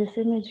this and this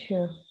image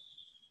here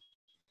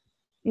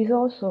is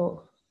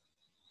also,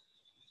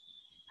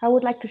 I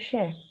would like to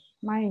share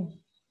my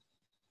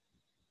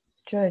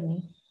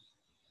journey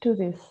to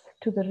this,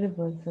 to the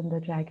rivers and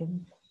the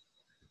dragons.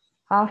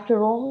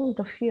 After all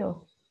the fear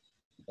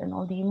and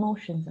all the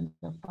emotions and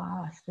the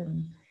past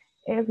and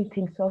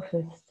everything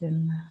surfaced,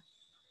 and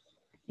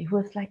it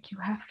was like, you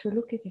have to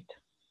look at it.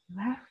 You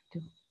have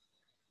to.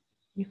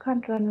 You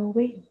can't run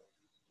away.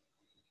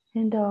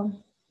 And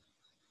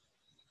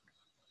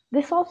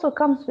this also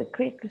comes with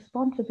great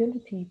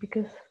responsibility,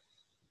 because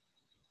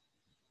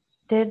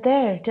they're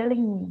there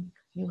telling me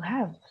you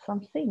have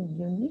something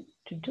you need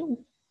to do.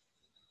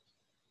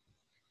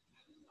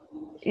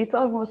 It's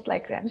almost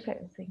like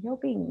grandparents saying, you're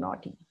being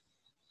naughty.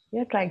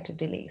 You're trying to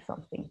delay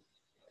something.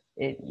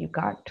 You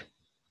can't.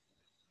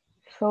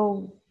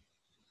 So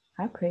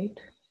I prayed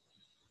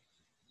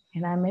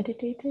and I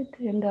meditated,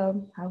 and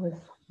I was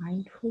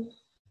mindful,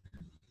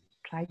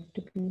 tried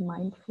to be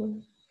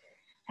mindful.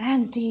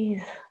 And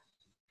these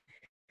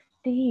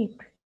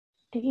deep,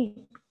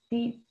 deep,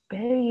 deep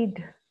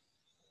buried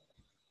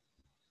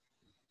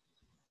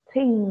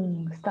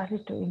things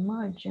started to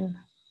emerge, and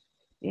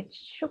it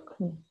shook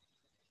me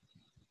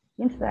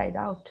inside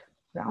out,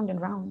 round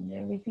and round.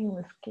 Everything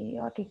was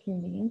chaotic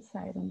in the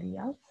inside and the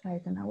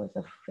outside, and I was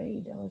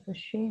afraid, I was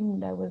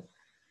ashamed, I was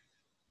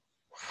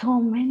so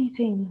many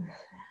things.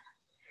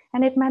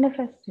 And it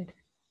manifested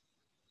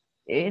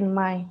in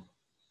my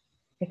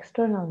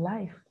external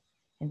life.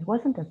 It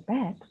wasn't as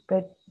bad,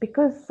 but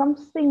because some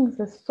things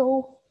are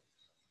so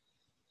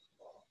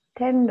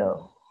tender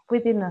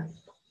within us,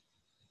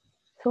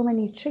 so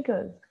many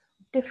triggers,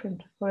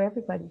 different for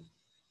everybody.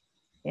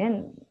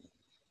 And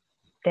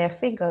their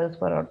fingers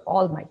were on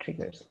all my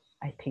triggers,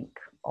 I think.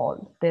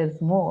 All. There's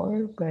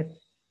more, but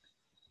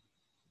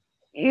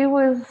it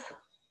was,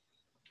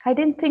 I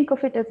didn't think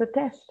of it as a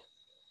test,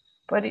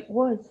 but it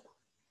was.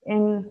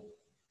 And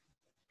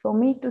for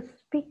me to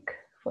speak,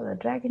 for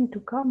the dragon to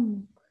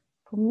come,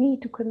 for me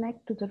to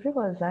connect to the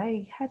rivers,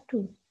 I had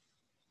to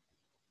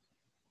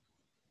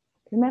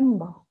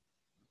remember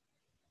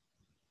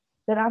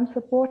that I'm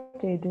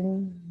supported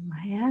in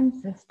my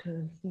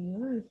ancestors,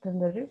 the earth and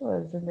the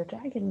rivers and the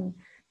dragon.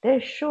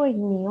 They're showing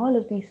me all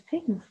of these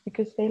things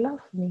because they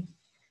love me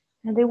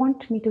and they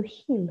want me to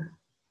heal.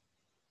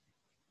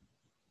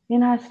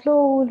 And I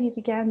slowly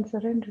began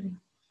surrendering,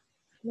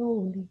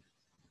 slowly.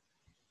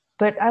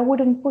 But I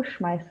wouldn't push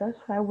myself.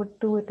 I would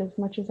do it as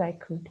much as I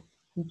could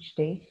each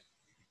day.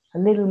 A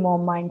little more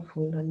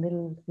mindful, a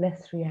little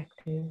less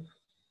reactive.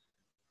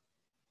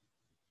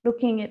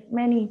 Looking at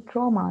many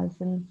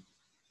traumas and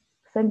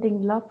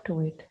sending love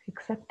to it,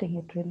 accepting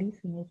it,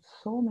 releasing it.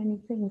 So many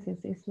things.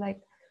 It's like,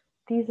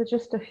 these are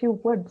just a few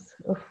words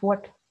of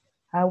what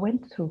I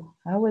went through.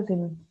 I was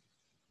in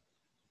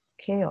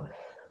chaos.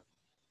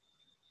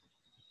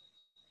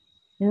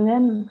 And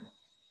then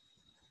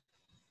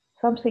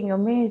something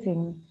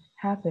amazing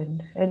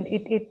happened. And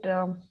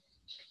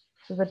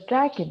so the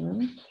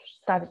dragon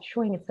started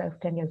showing itself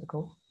 10 years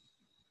ago.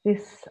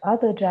 This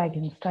other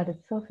dragon started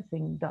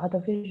surfacing, the other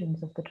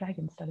visions of the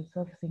dragon started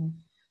surfacing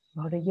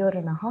about a year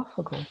and a half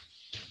ago,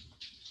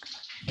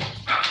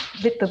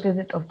 with the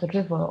visit of the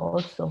river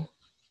also.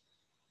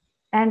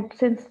 And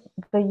since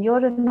the year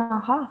and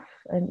a half,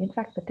 and in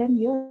fact the 10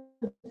 years,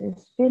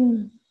 it's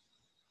been,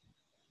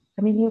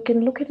 I mean, you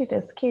can look at it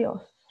as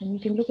chaos and you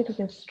can look at it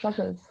as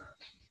struggles,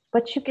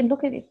 but you can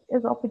look at it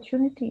as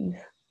opportunities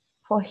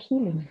for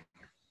healing,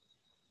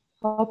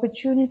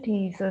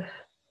 opportunities of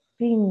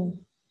being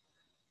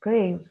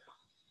brave,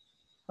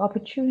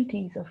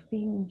 opportunities of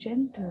being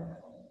gentle,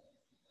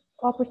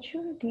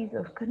 opportunities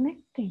of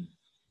connecting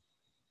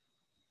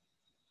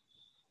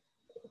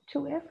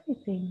to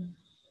everything.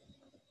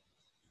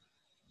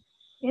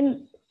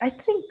 And I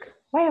think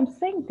why I'm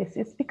saying this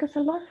is because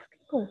a lot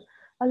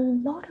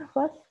of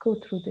us go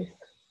through this.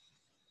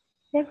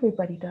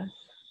 Everybody does.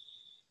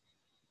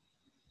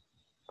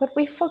 But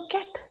we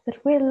forget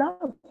that we're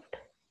loved,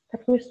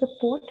 that we're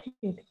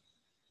supported,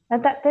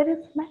 and that there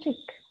is magic.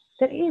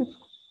 There is.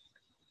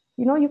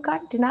 You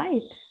can't deny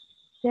it.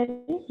 There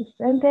is.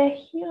 And they're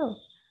here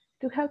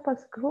to help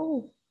us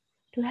grow,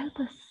 to help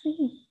us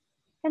see.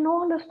 And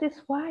all of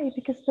this, why?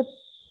 Because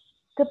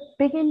the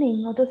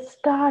beginning or the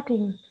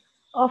starting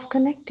of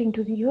connecting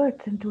to the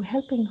earth and to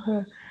helping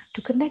her,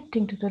 to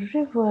connecting to the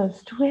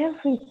rivers, to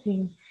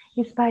everything,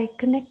 is by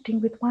connecting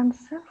with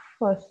oneself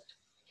first.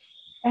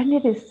 And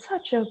it is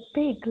such a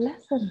big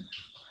lesson,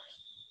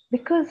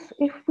 because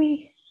if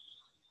we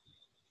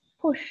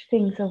push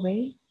things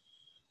away,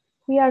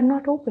 we are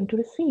not open to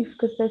receive,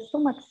 because there's so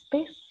much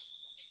space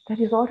that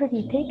is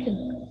already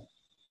taken,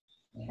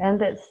 and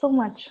there's so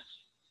much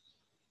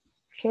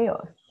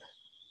chaos.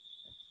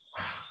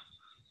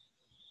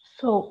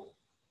 So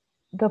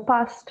the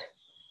past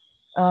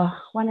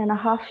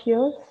 1.5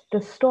 years,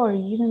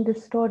 even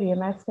this story,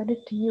 and I've said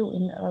it to you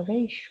in a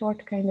very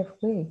short kind of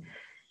way,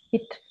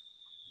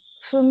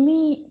 for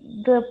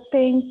me, the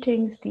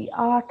paintings, the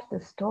art, the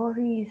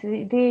stories,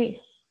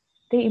 they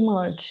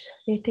emerge,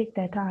 they take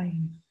their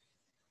time.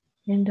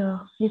 And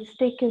it's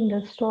taken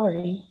the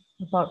story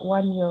about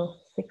 1 year,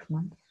 6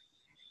 months,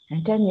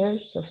 and 10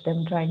 years of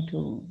them trying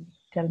to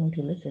tell me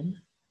to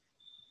listen.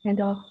 And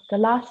the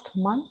last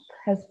month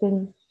has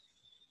been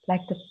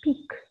like the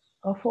peak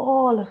of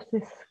all of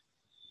this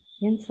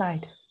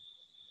inside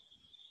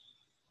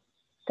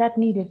that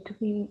needed to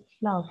be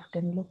loved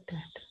and looked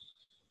at.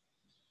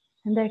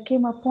 And there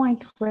came a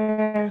point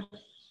where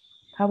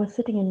I was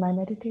sitting in my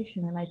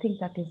meditation, and I think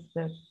that is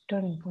the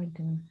turning point.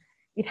 And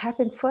it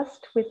happened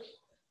first with,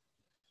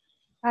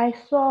 I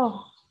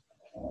saw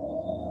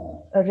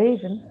a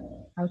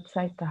raven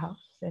outside the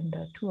house, and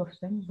two of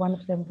them. One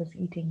of them was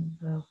eating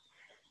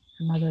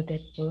another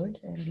dead bird,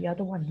 and the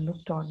other one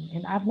looked on.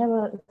 And I've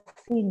never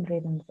seen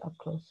ravens up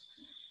close.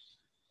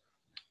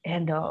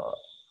 And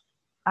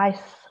I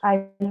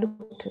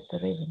looked at the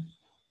raven,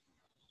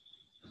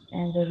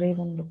 and the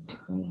raven looked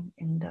at me,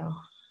 and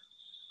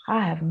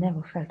I have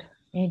never felt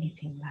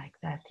anything like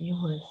that. It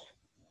was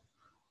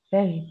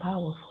very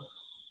powerful,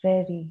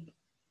 very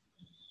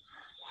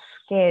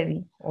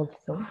scary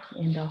also,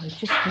 and it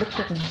just looked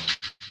at me.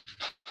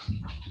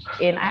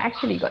 And I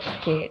actually got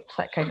scared,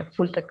 so I kind of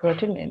pulled the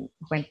curtain and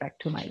went back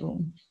to my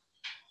room.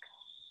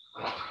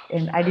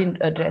 And I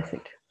didn't address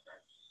it.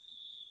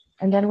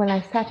 And then when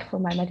I sat for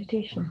my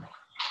meditation,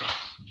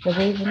 the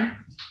raven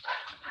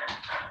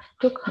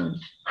took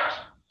me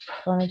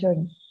on a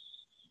journey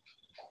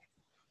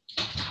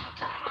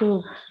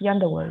to the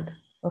underworld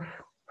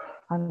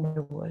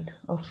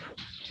of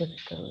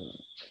physical,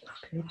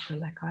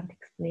 spiritual, I can't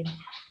explain.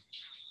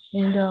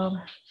 And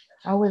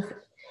I was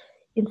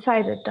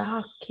inside a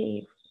dark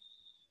cave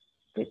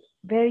with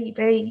very,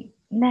 very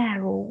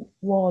narrow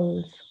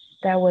walls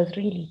that was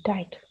really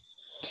tight.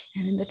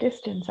 And in the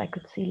distance, I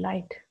could see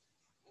light.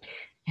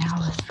 And I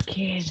was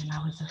scared and I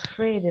was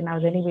afraid, and I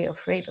was anyway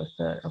afraid of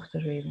the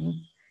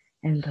raven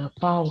and the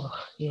power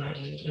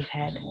it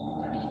had.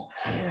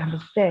 And I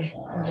was there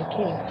in the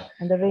cave,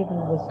 and the raven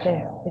was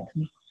there with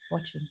me,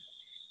 watching.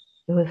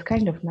 It was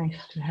kind of nice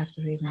to have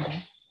the raven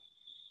there.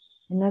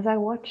 And as I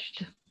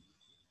watched,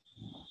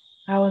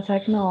 I was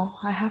like, no,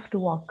 I have to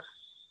walk.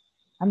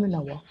 I'm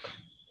gonna walk.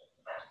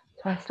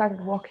 So I started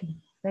walking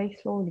very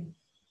slowly,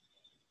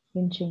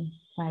 inching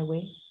my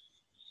way.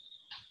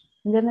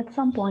 And then at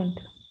some point,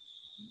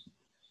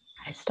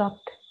 I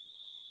stopped.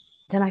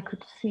 Then I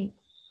could see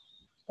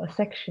a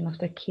section of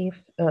the cave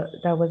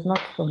that was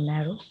not so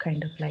narrow,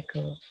 kind of like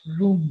a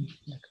room,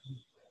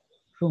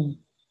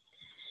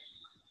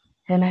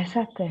 And I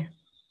sat there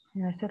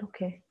and I said,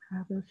 okay,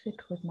 I will sit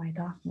with my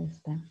darkness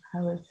then.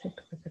 I will sit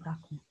with the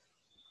darkness.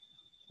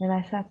 And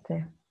I sat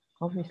there,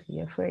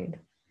 obviously afraid.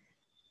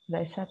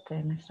 But I sat there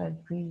and I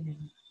started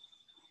breathing.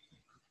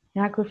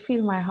 And I could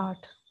feel my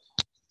heart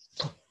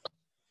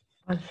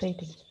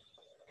pulsating.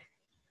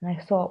 And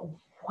I saw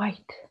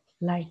white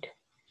light.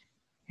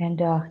 And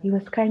it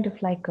was kind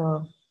of like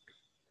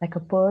a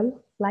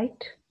pearl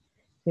light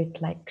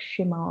with like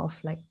shimmer of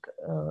like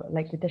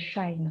with a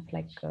shine of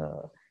like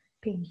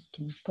pink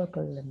and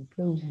purple and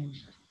blue.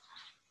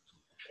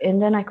 And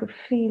then I could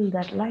feel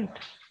that light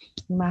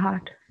in my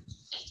heart.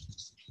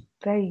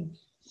 Very,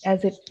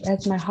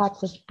 as my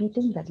heart was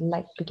beating, that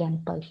light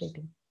began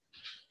pulsating.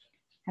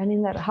 And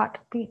in that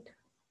heartbeat,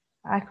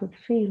 I could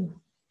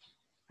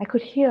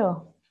hear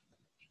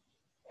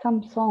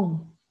some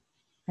song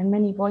and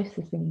many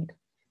voices in it.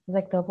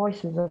 Like the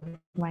voices of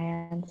my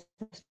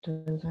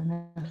ancestors, and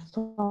a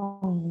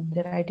song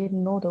that I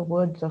didn't know the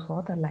words of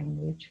or the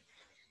language,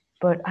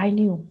 but I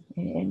knew,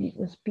 and it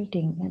was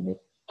beating and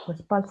it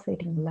was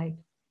pulsating light,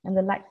 and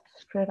the light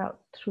spread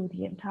out through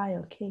the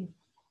entire cave.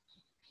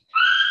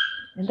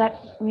 And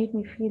that made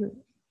me feel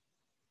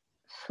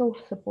so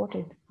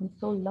supported and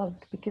so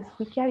loved, because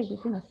we carry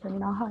within us and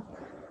in our hearts,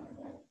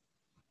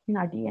 in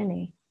our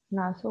DNA, in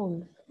our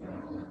souls,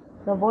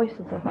 the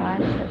voices of our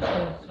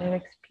ancestors, their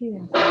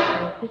experiences,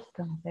 their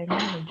wisdom, their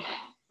knowledge.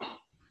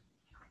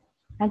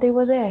 And they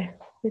were there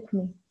with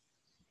me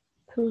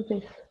through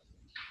this.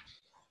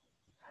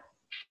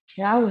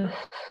 And I was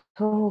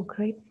so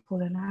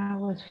grateful, and I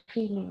was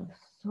feeling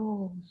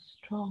so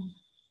strong,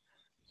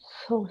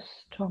 so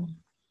strong.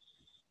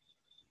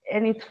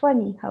 And it's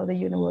funny how the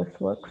universe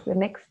works. The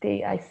next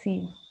day I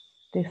see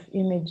this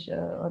image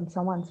on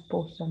someone's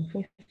post on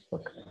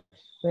Facebook,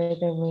 where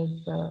there was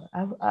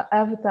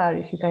Avatar,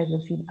 if you guys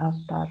have seen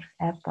Avatar.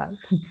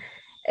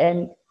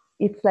 And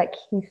it's like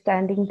he's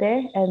standing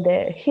there,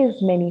 and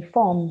his many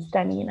forms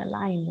standing in a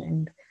line,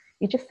 and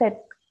it just said,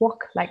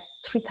 walk like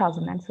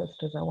 3,000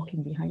 ancestors are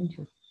walking behind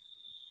you.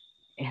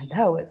 And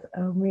that was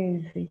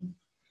amazing.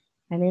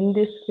 And in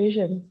this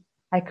vision,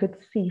 I could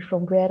see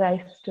from where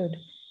I stood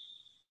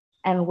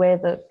and where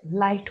the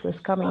light was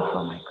coming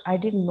from. I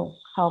didn't know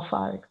how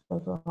far it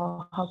was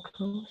or how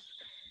close.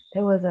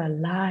 There was a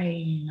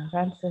line of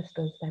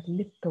ancestors that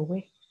lit the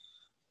way.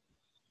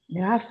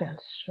 And I felt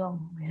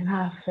strong, and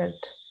I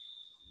felt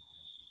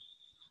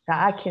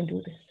that I can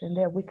do this, and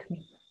they're with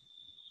me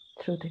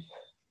through this.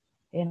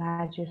 And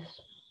I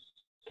just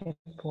kept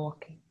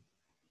walking.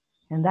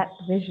 And that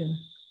vision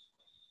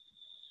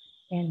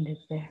ended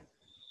there.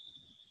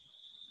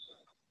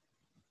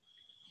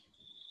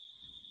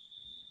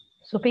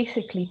 So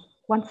basically,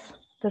 once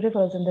the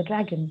rivers and the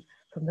dragon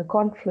from the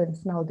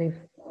confluence, now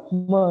they've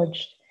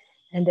merged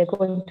and they're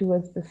going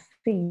towards the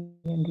sea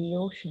and the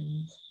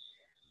oceans,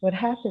 what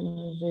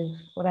happens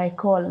is what I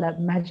call the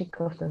magic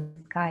of the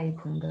skies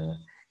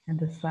and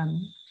the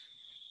sun.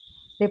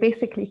 They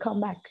basically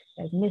come back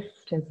as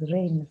mist, as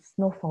rain, as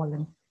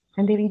snowfall,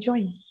 and they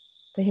rejoin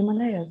the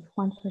Himalayas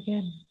once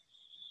again.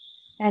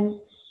 And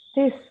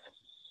this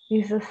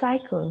is the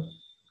cycle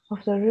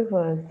of the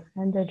rivers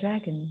and the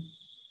dragon.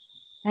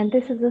 And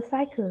this is the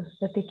cycle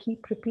that they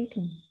keep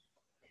repeating.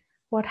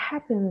 What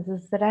happens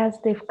is that as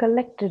they've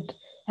collected,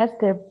 as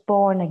they're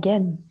born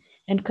again,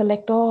 and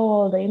collect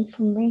all the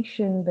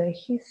information, the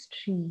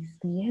histories,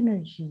 the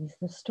energies,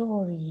 the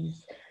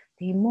stories,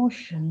 the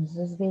emotions,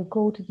 as they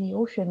go to the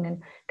ocean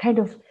and kind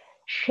of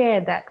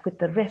share that with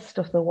the rest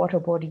of the water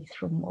bodies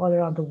from all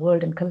around the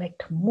world and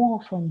collect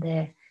more from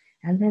there.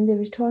 And then they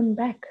return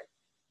back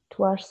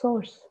to our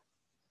source.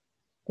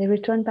 They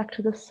return back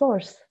to the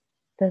source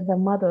that the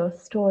mother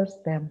stores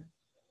them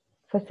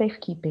for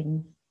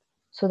safekeeping,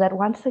 so that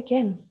once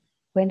again,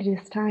 when it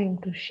is time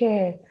to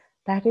share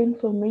that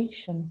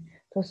information,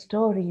 those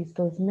stories,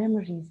 those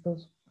memories,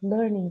 those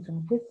learnings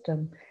and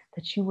wisdom,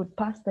 that you would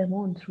pass them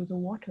on through the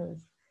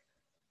waters.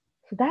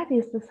 So that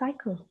is the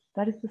cycle.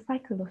 That is the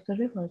cycle of the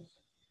rivers.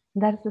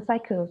 And that is the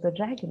cycle of the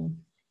dragon.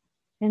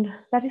 And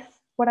that is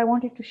what I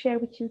wanted to share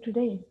with you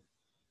today.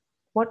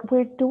 What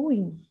we're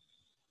doing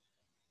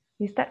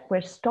is that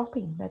we're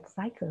stopping that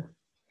cycle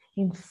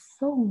in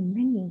so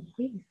many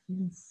ways,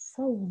 in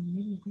so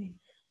many ways.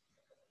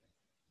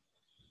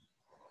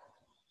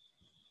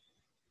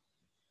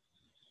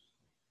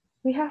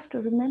 We have to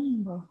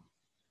remember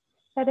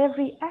that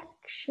every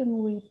action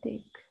we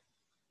take,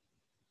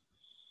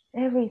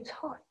 every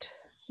thought,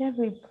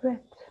 every breath,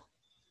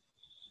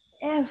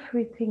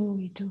 everything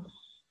we do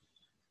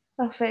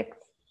affects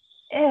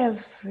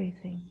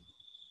everything.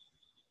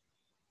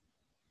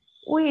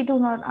 We do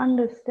not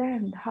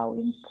understand how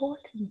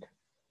important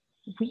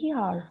we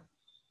are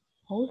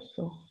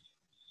also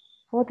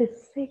for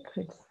this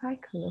sacred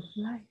cycle of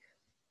life.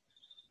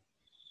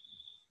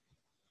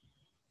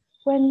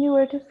 When you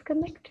are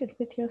disconnected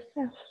with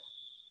yourself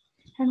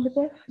and with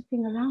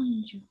everything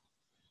around you,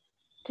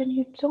 then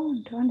you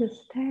don't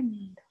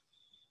understand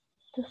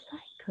the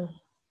cycle.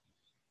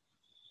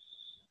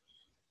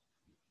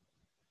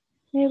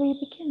 May we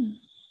begin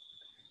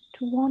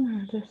to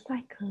honor the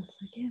cycles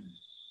again.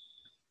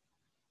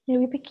 May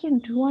we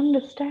begin to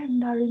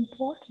understand our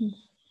importance,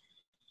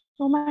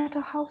 no matter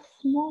how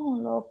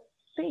small or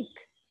big,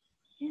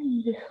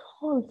 in this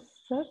whole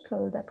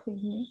circle that we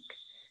make,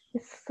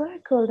 this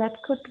circle that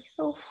could be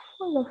so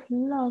full of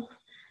love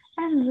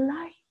and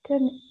light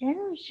and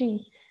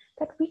energy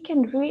that we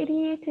can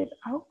radiate it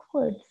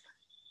outwards,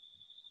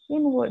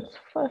 inwards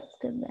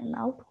first and then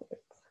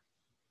outwards.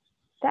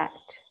 That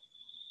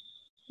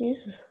is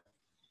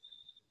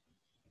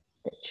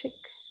the trick.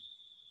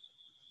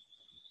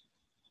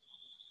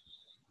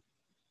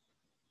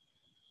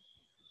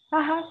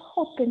 I have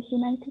hope in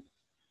humanity.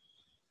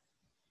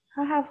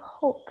 I have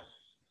hope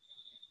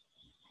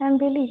and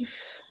belief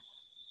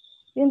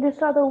in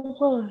this other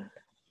world.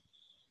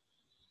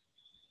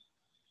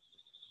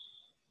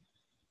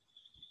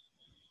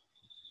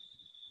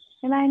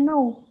 And I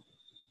know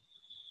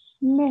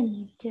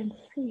many can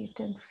see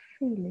it and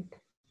feel it,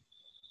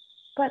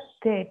 but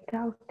they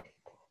doubt it.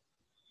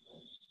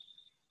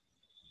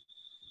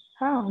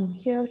 I'm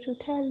here to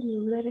tell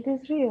you that it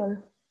is real.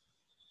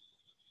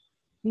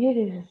 It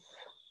is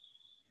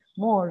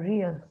more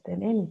real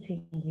than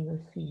anything you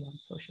will see on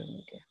social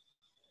media.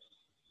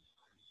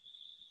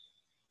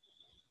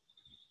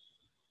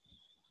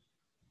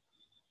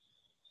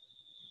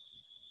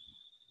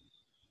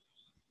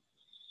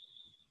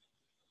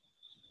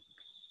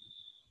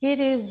 It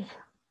is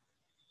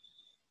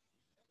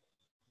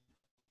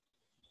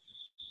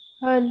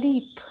a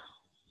leap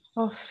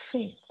of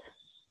faith,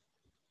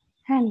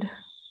 and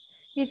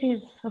it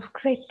is of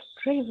great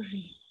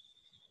bravery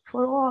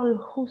for all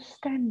who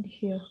stand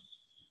here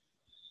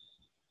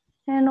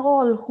and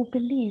all who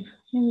believe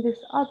in this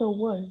other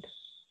world.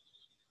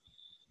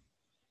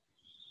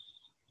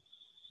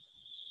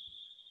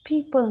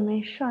 People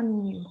may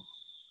shun you.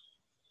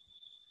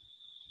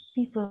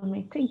 People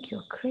may think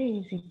you're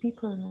crazy.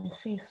 People may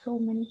say so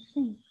many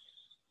things.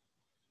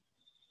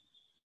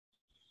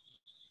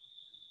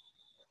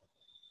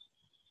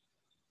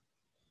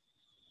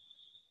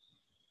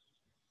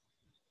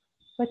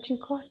 But you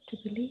got to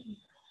believe.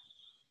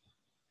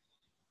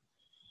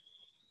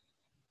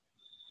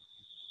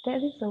 There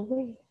is a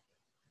way.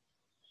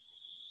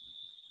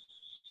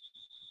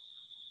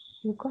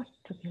 You got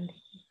to believe.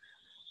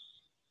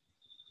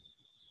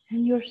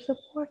 And you're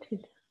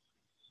supported.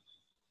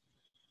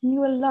 And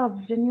you are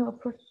loved and you are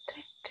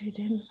protected.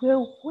 And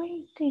we're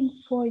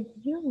waiting for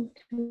you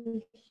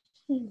to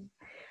heal.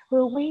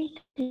 We're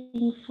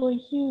waiting for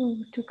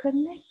you to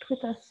connect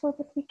with us so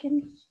that we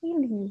can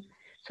heal you,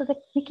 so that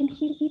we can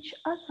heal each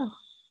other.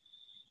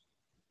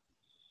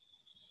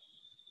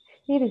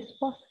 It is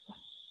possible.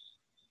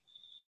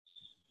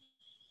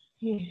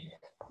 It is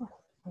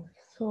possible.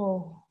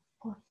 So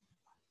possible.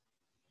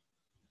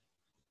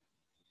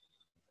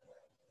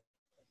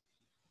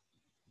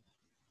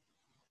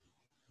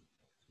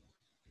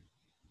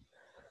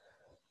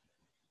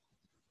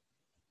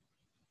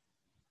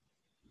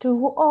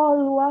 to all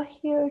who are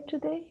here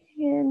today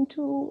and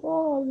to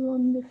all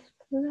on this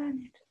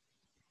planet.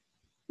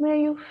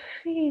 May you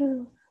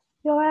feel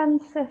your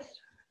ancestors.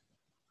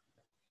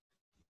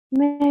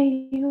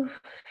 May you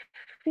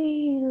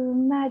feel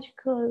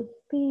magical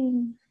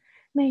beings.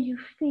 May you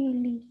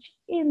feel each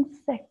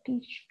insect,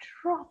 each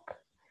drop.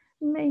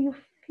 May you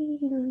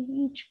feel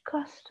each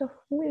gust of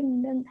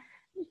wind and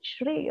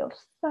each ray of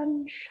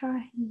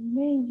sunshine.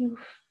 May you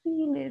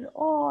feel it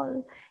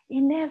all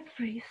in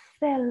every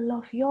cell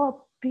of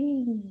your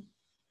being.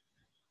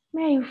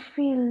 May you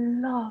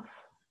feel love.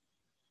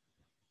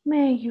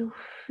 May you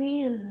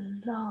feel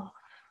love.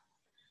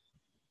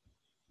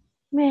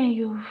 May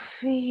you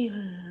feel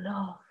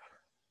love.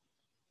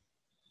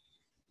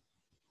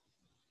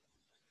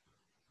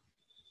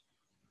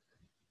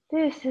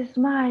 This is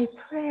my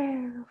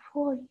prayer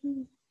for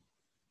you.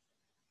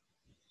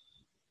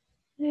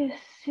 This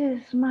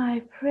is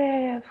my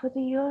prayer for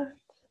the earth.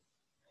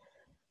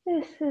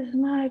 This is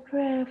my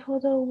prayer for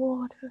the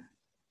water.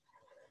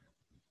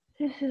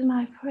 This is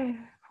my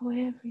prayer for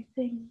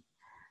everything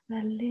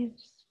that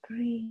lives,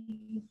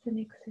 breathes, and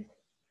exists.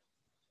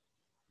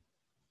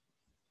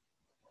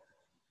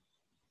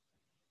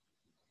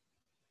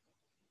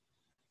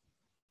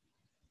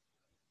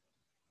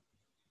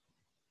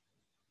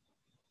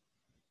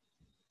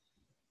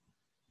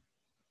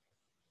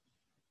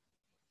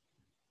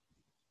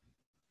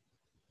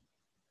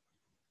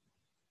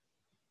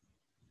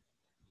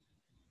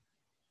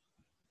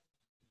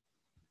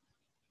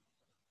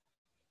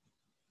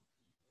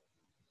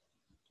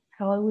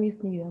 I always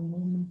need a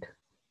moment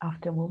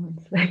after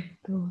moments like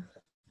those.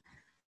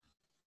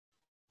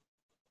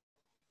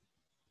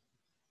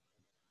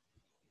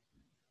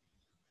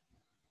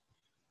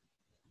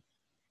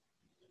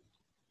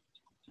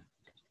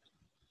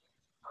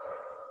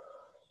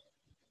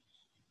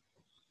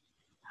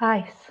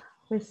 Ice,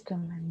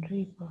 wisdom, and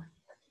rebirth.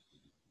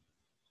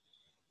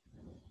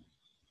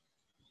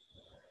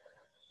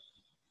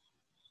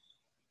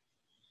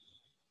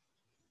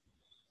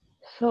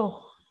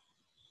 So,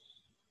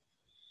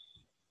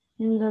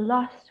 in the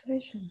last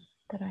vision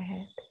that I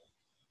had,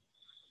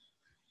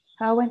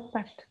 I went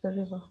back to the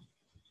river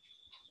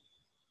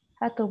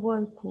at the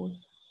whirlpool,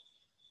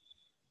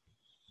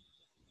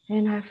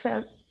 and I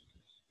felt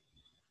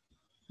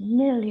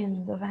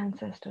millions of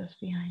ancestors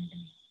behind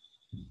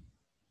me.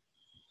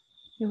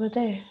 They were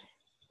there,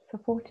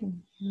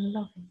 supporting and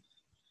loving,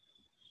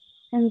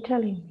 and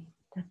telling me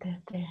that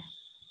they're there.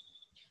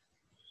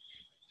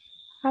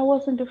 I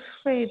wasn't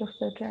afraid of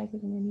the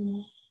dragon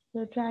anymore.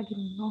 The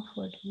dragon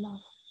offered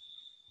love.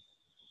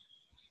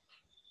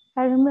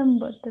 I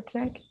remembered the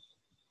dragon.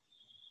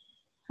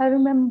 I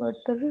remembered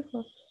the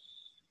river.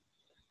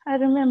 I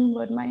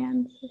remembered my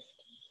ancestors.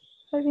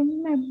 I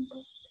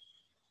remembered.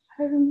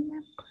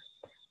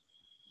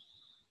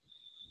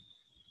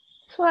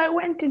 So I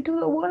went into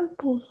the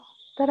whirlpool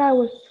that I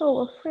was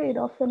so afraid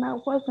of, and I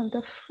wasn't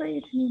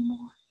afraid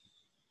anymore.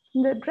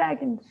 And the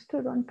dragon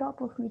stood on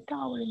top of me,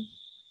 towering,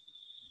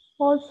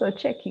 also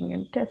checking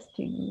and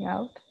testing me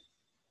out,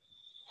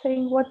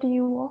 saying, "What do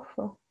you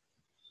offer?"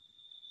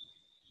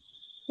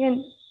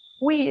 And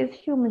we as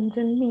humans,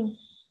 and me,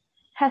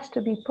 has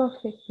to be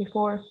perfect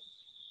before,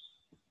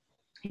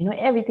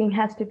 everything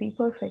has to be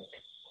perfect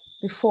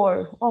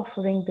before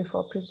offering,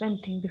 before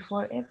presenting,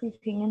 before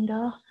everything. And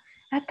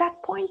at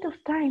that point of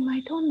time,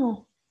 I don't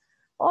know,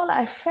 all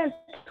I felt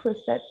was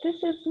that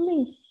this is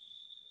me.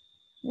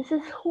 This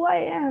is who I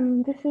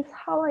am. This is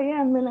how I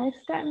am. And I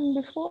stand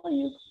before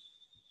you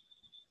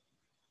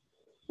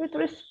with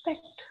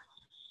respect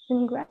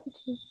and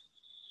gratitude.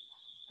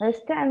 I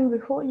stand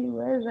before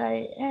you as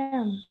I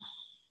am,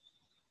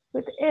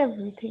 with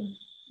everything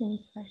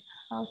inside,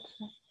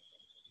 outside.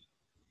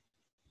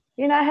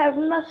 And I have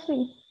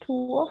nothing to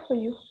offer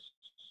you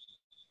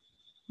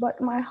but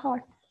my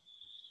heart.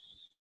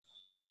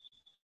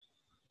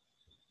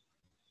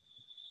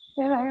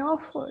 And I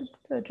offered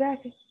the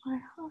dragon my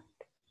heart.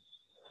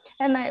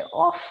 And I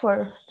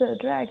offer the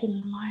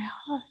dragon my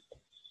heart.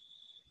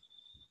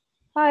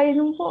 I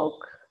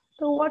invoke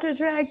the water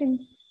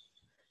dragon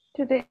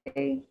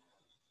today.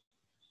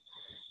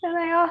 And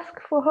I ask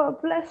for her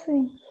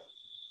blessings.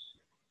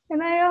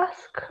 And I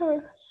ask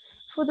her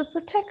for the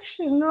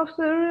protection of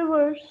the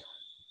rivers.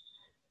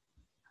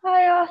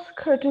 I ask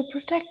her to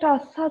protect our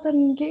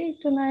southern gate,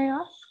 and I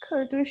ask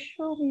her to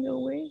show me the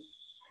way,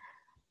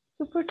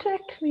 to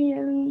protect me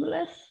and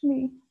bless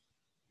me.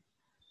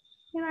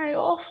 And I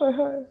offer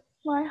her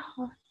my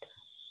heart.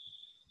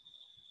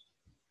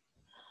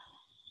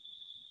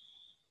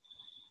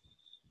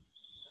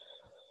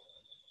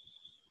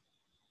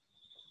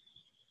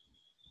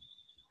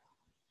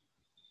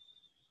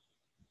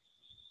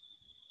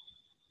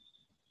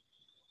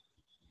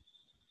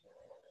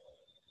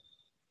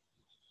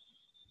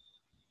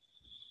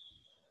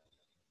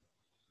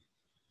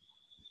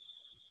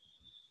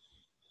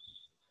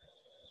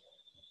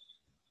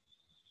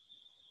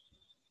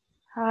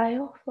 I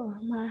offer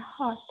my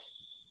heart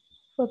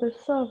for the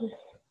service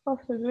of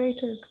the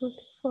greater good,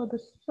 for the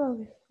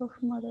service of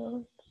Mother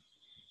Earth.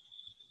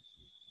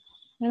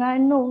 And I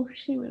know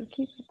she will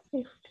keep it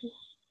safe too.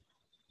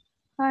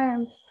 I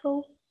am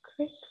so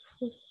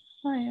grateful.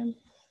 I am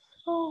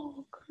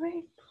so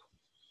grateful.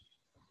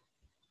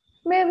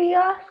 May we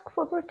ask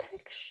for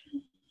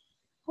protection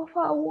of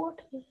our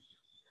waters,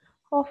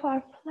 of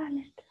our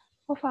planet,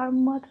 of our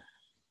mother.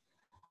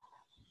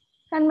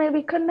 And may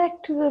we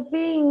connect to the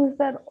beings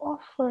that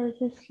offer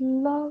this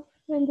love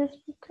and this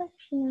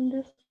protection and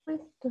this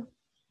wisdom.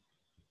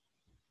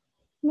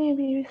 May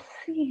we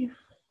receive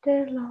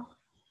their love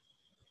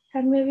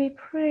and may we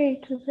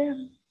pray to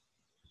them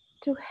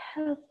to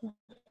help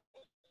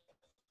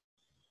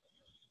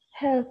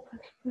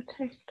us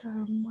protect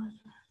our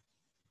mother.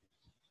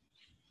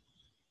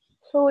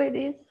 So it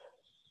is,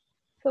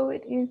 so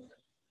it is,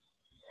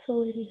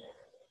 so it is.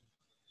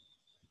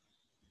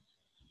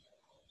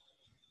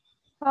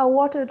 Our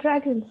water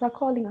dragons are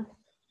calling us.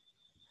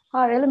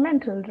 Our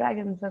elemental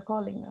dragons are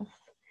calling us.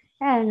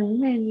 And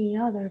many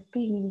other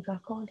beings are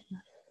calling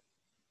us.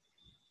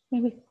 May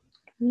we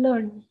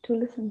learn to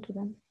listen to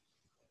them.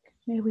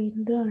 May we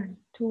learn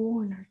to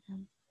honor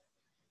them.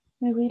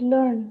 May we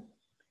learn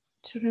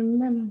to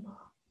remember,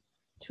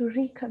 to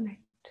reconnect,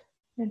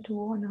 and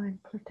to honor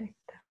and protect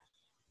them.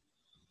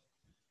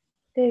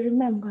 They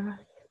remember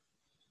us.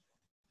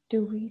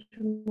 Do we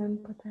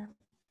remember them?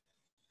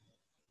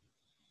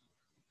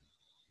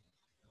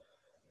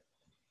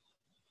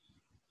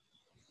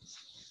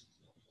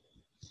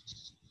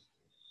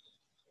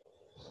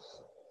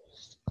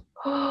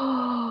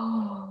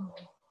 Oh,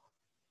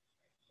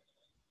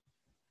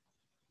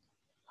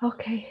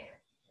 okay.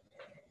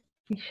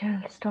 We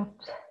shall stop.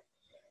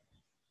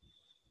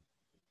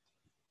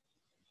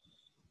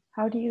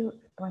 How do you,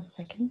 1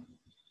 second.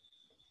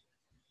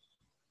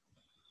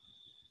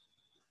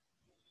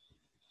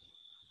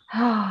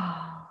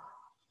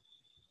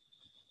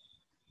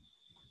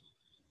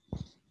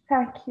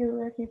 Thank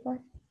you,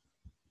 everybody.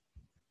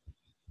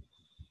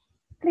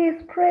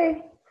 Please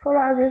pray for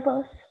our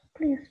rivers.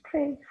 Please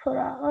pray for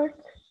our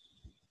earth.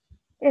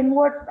 And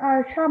what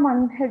our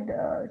shaman had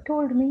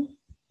told me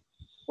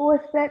was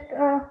that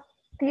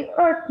the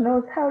earth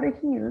knows how to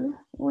heal.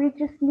 We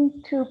just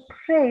need to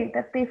pray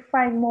that they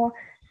find more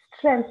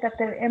strength, that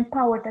they're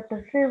empowered, that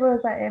the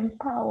rivers are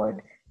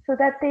empowered so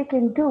that they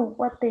can do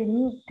what they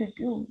need to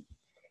do.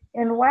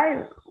 And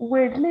while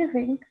we're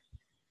living,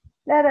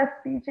 let us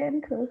be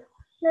gentle.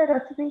 Let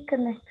us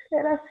reconnect.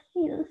 Let us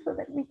heal so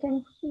that we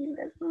can heal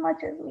as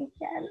much as we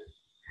can.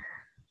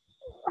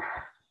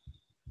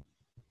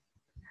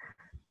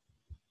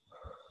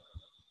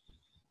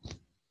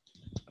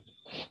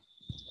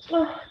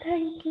 Oh,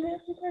 thank you,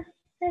 everybody.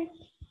 Thank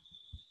you.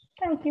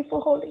 Thank you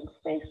for holding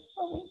space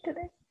for me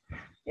today.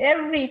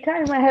 Every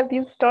time I have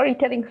these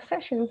storytelling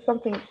sessions,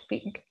 something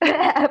big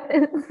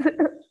happens.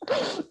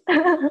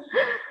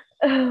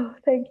 Oh,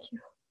 thank you.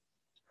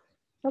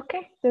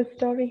 Okay, the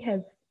story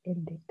has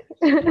ended.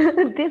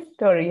 This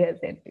story has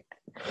ended.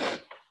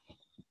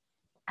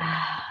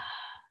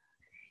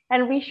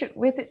 And we should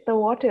visit the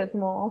waters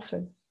more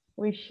often.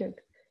 We should.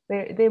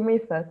 They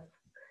miss us.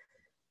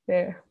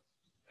 There.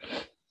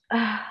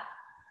 I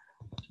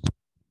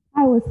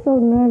was so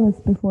nervous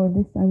before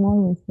this. I'm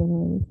always so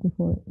nervous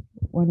before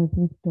one of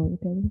these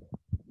storytellings.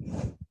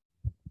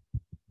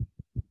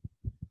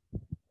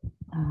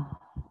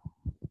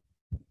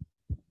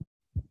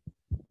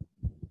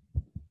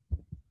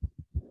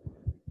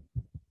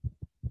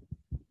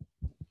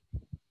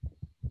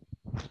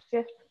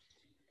 Yes.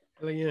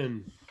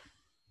 Alyen.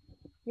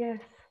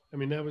 Yes. I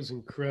mean, that was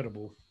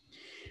incredible.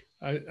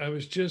 I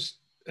was just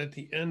at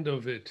the end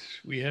of it.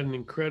 We had an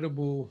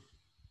incredible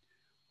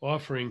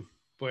offering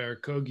by our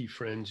Kogi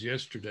friends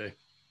yesterday.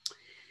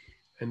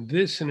 And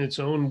this, in its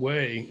own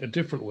way, a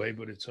different way,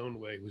 but its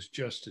own way, was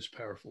just as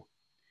powerful.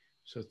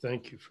 So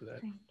thank you for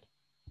that.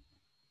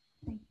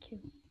 Thank you.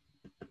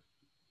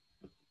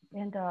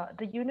 And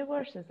the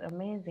universe is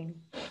amazing.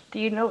 Do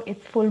you know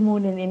it's full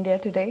moon in India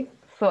today?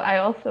 So I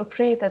also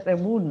pray that the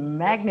moon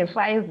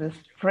magnifies this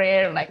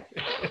prayer like.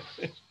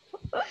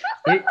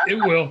 It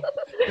will.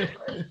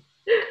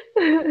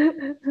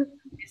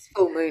 It's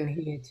full moon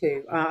here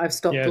too. I've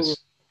stopped all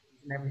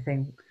and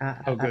everything.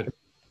 Oh, good.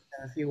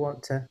 If you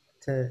want to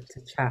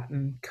chat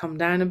and come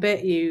down a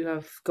bit, you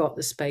have got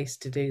the space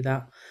to do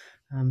that.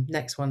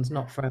 Next one's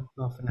not for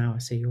half an hour,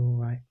 so you're all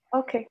right.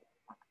 Okay.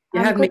 You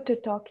I'm good to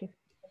talk.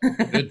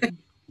 Good.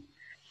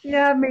 You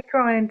had me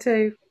crying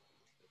too.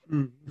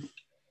 Mm-hmm.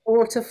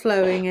 Water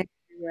flowing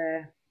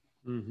everywhere.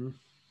 Mm-hmm.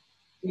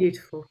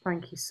 Beautiful.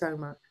 Thank you so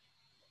much.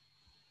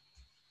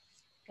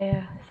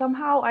 Yeah.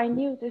 Somehow I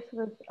knew this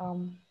was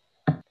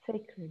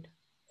sacred.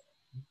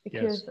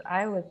 Because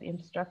I was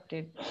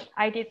instructed.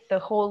 I did the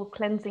whole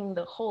cleansing,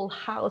 the whole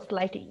house,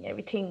 lighting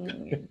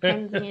everything,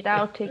 cleansing it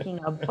out, taking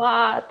a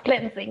bath,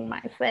 cleansing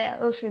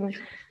myself. And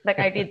like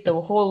I did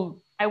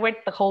I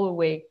went the whole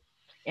way.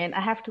 And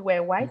I have to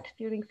wear white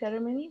during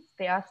ceremonies.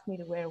 They asked me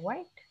to wear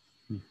white.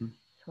 Mm-hmm.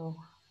 So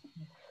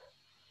yes.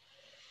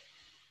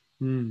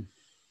 Mm.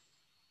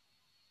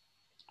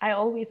 I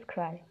always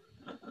cry.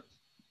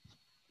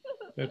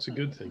 That's a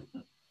good thing.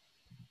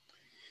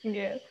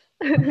 Yes.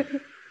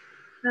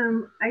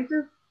 I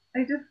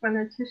just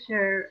wanted to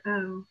share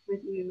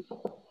with you,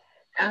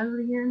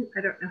 Alyen.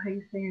 I don't know how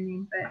you say your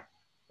name, but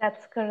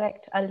That's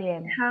correct,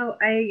 Alyen. how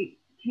I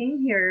came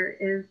here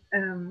is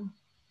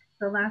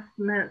the last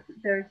month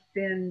there's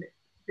been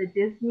the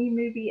Disney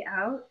movie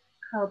out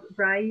called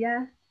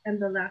Raya and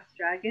the Last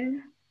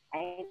Dragon.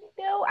 I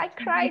know, I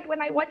cried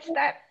when I watched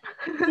that.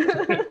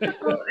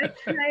 Oh, I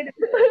tried.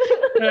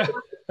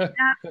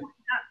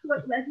 That's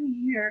what led me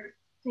here.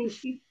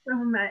 Thank you so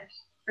much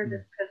for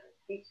this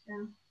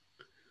presentation.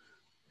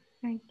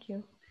 Thank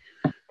you.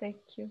 Thank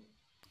you.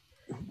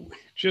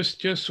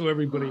 Just so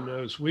everybody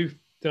knows, we've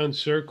done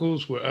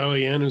circles where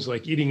Alyen is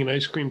like eating an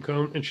ice cream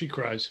cone and she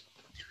cries.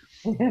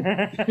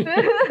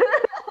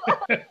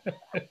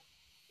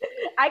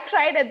 I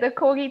cried at the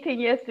Kogi thing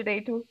yesterday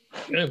too.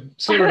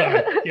 So did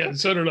I. Yeah,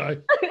 so did I.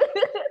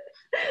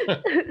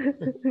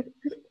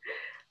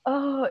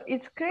 Oh,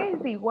 it's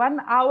crazy. 1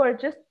 hour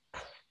just.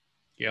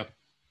 Yeah.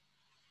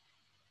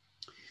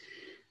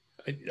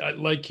 I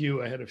like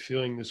you. I had a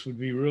feeling this would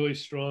be really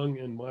strong,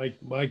 and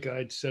my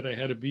guide said I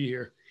had to be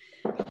here.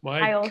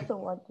 I also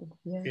wanted.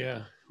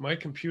 Yeah, my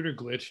computer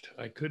glitched.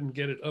 I couldn't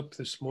get it up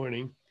this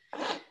morning,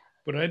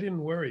 but I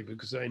didn't worry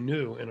because I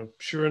knew, and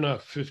sure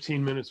enough,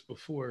 15 minutes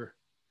before,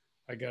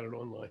 I got it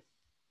online.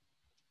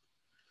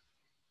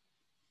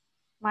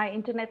 My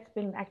internet's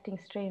been acting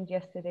strange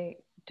yesterday.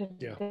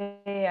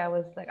 Today I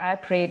was like, I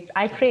prayed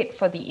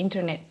for the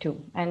internet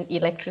too, and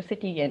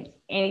electricity and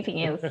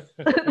anything else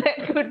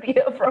that could be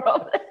a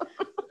problem.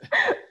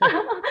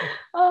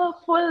 Oh,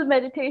 full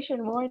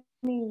meditation morning,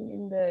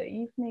 in the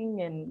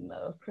evening, and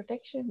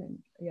protection,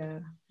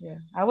 and yeah.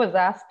 I was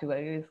asked to.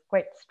 I was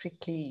quite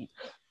strictly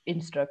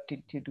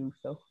instructed to do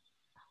so.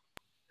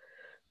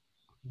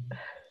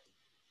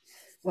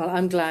 Well,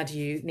 I'm glad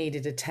you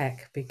needed a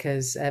tech,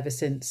 because ever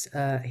since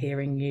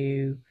hearing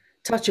you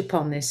touch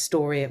upon this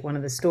story at one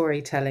of the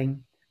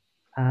storytelling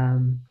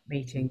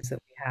meetings that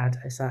we had,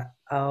 I said,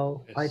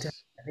 oh, yes. I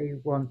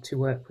definitely want to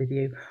work with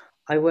you.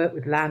 I work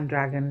with land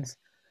dragons,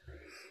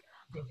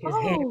 because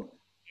here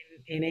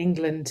in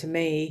England, to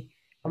me,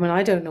 I mean,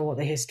 I don't know what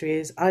the history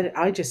is.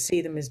 I just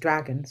see them as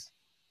dragons,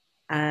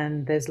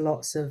 and there's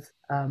lots of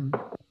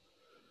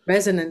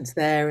resonance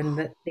there, and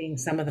that seeing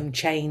some of them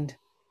chained,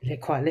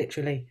 quite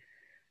literally.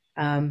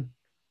 And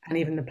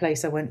even the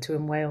place I went to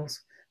in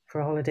Wales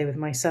for a holiday with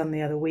my son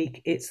the other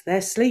week,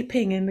 they're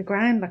sleeping in the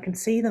ground. I can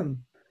see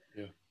them.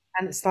 Yeah.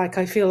 And it's like,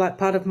 I feel like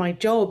part of my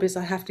job is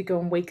I have to go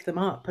and wake them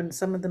up. And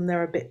some of them,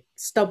 they're a bit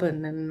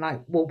stubborn and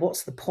like, well,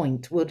 what's the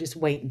point? We'll just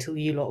wait until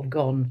you lot have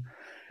gone.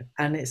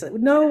 And it's like,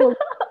 no,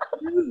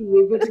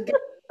 we've got to get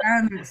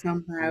down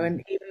somehow.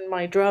 And even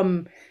my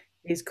drum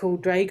is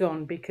called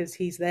Dragon because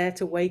he's there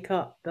to wake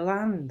up the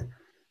land.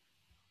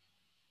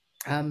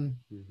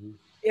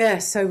 Yeah,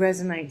 so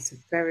resonates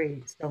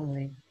very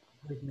strongly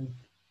with me.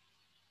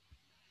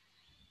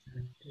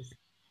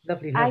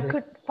 Lovely. I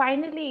could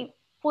finally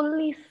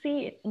fully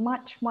see it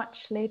much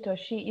later.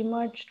 She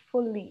emerged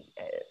fully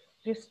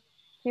just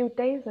a few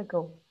days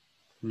ago.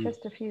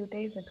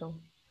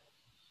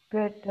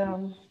 But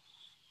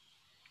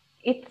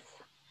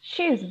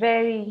she's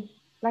very,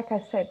 like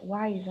I said,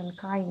 wise and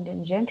kind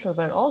and gentle,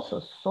 but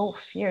also so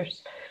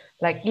fierce.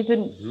 Like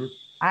even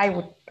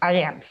I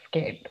am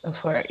scared of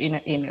her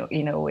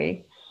in a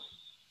way,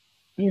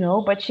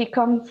 but she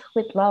comes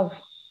with love,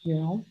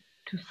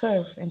 to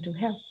serve and to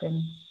help.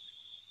 And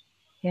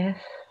yes.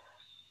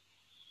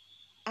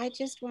 I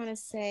just want to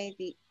say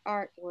the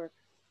artwork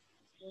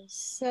was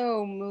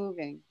so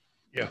moving.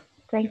 Yeah.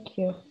 Thank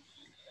you.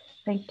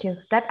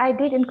 That I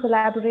did in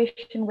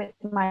collaboration with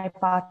my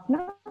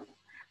partner.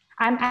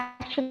 I'm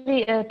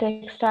actually a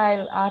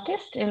textile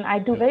artist, and I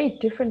do very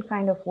different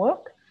kind of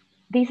work.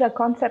 These are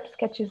concept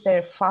sketches.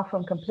 They're far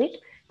from complete,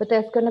 but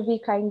there's going to be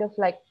kind of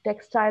like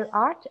textile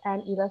art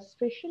and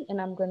illustration,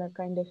 and I'm going to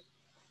kind of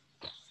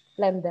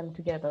blend them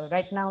together.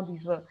 Right now,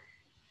 these were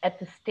at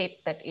the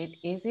state that it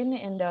is in,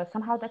 and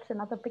somehow that's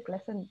another big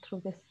lesson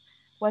through this,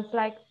 was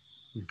like,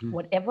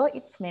 whatever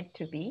it's meant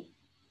to be,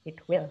 it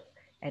will,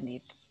 and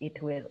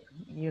it will,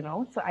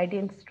 so I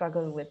didn't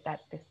struggle with that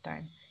this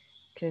time,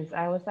 because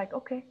I was like,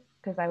 okay,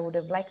 because I would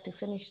have liked to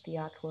finish the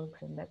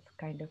artworks, and that's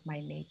kind of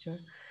my nature.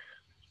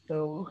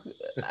 So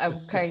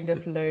I'm kind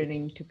of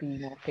learning to be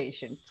more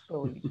patient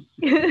slowly.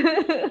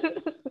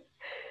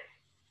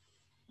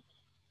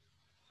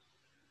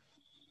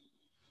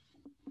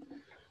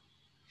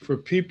 For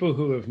people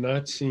who have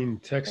not seen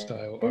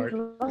textile art,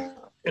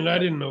 and I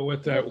didn't know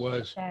what that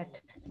was,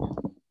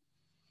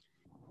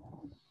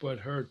 but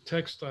her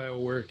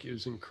textile work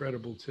is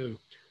incredible too.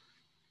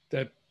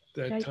 That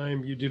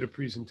time you did a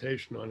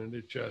presentation on it,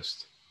 it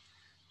just,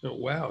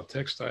 wow,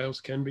 textiles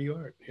can be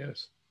art.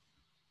 Yes.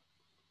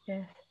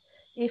 Yes.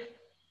 If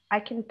I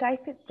can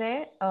type it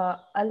there,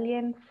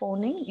 Alyen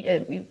phoning,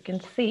 you can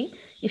see.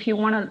 If you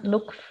want to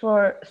look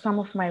for some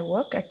of my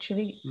work,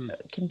 actually,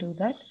 can do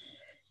that.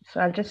 So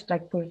I'll just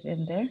like put it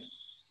in there.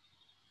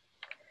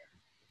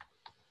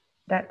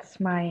 That's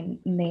my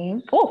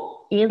name.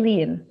 Oh,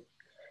 Alien.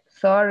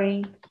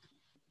 Sorry.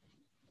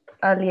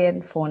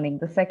 Alyen phoning,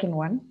 the second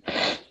one.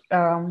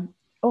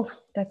 Oh,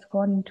 that's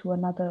gone into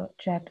another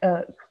chat.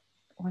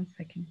 1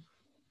 second.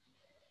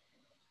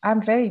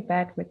 I'm very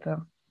bad with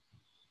the.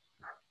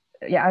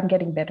 Yeah, I'm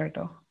getting better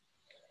though.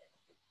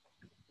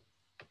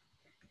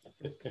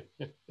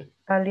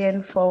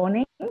 Alien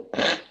phoning.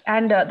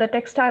 And the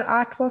textile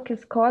artwork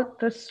is called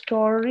The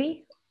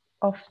Story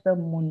of the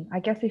Moon. I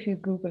guess if you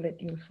Google it,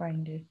 you'll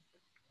find it.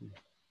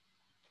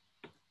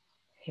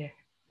 Here.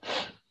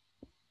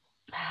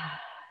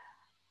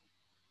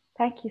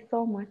 Thank you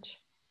so much.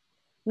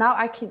 Now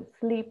I can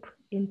sleep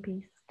in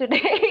peace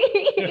today.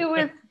 It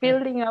was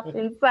building up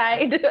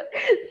inside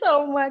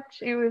so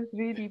much. It was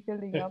really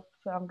building up.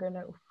 So I'm going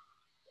to.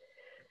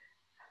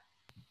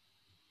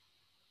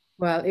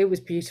 Well, it was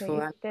beautiful.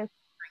 So Thank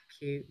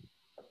you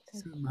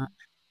so much.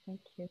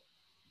 Thank you.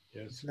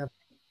 Yes. Lovely.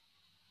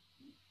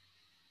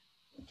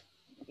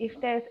 If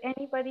there's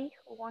anybody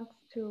who wants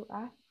to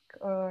ask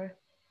or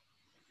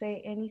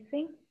say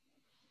anything,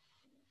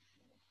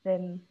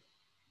 then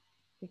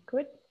we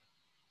could.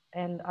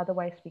 And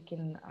otherwise we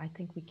can, I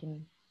think we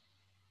can,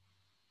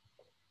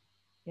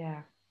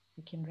 yeah,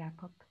 we can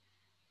wrap up.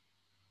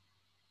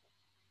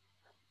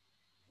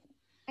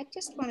 I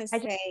just want to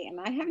say, and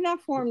I have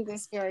not formed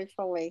this very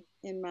fully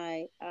in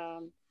my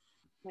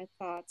my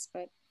thoughts,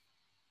 but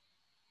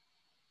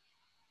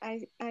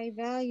I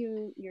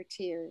value your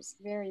tears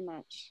very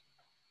much.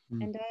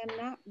 And I am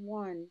not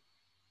one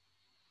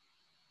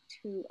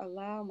to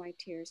allow my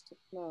tears to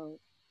flow,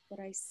 but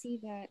I see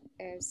that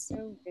as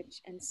so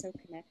rich and so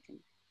connecting.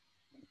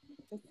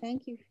 So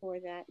thank you for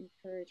that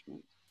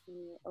encouragement and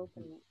your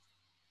openness.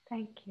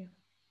 Thank you.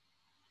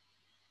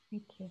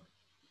 Thank you.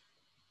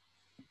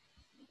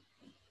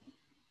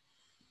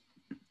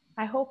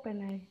 I hope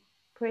and I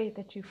pray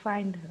that you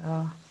find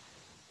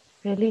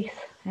release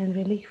and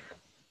relief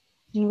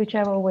in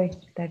whichever way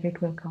that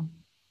it will come.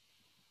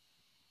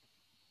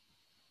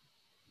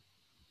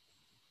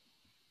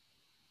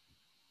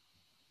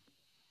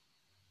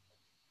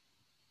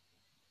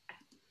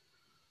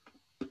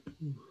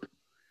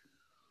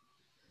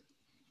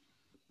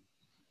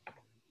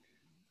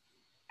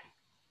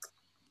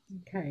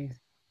 Okay,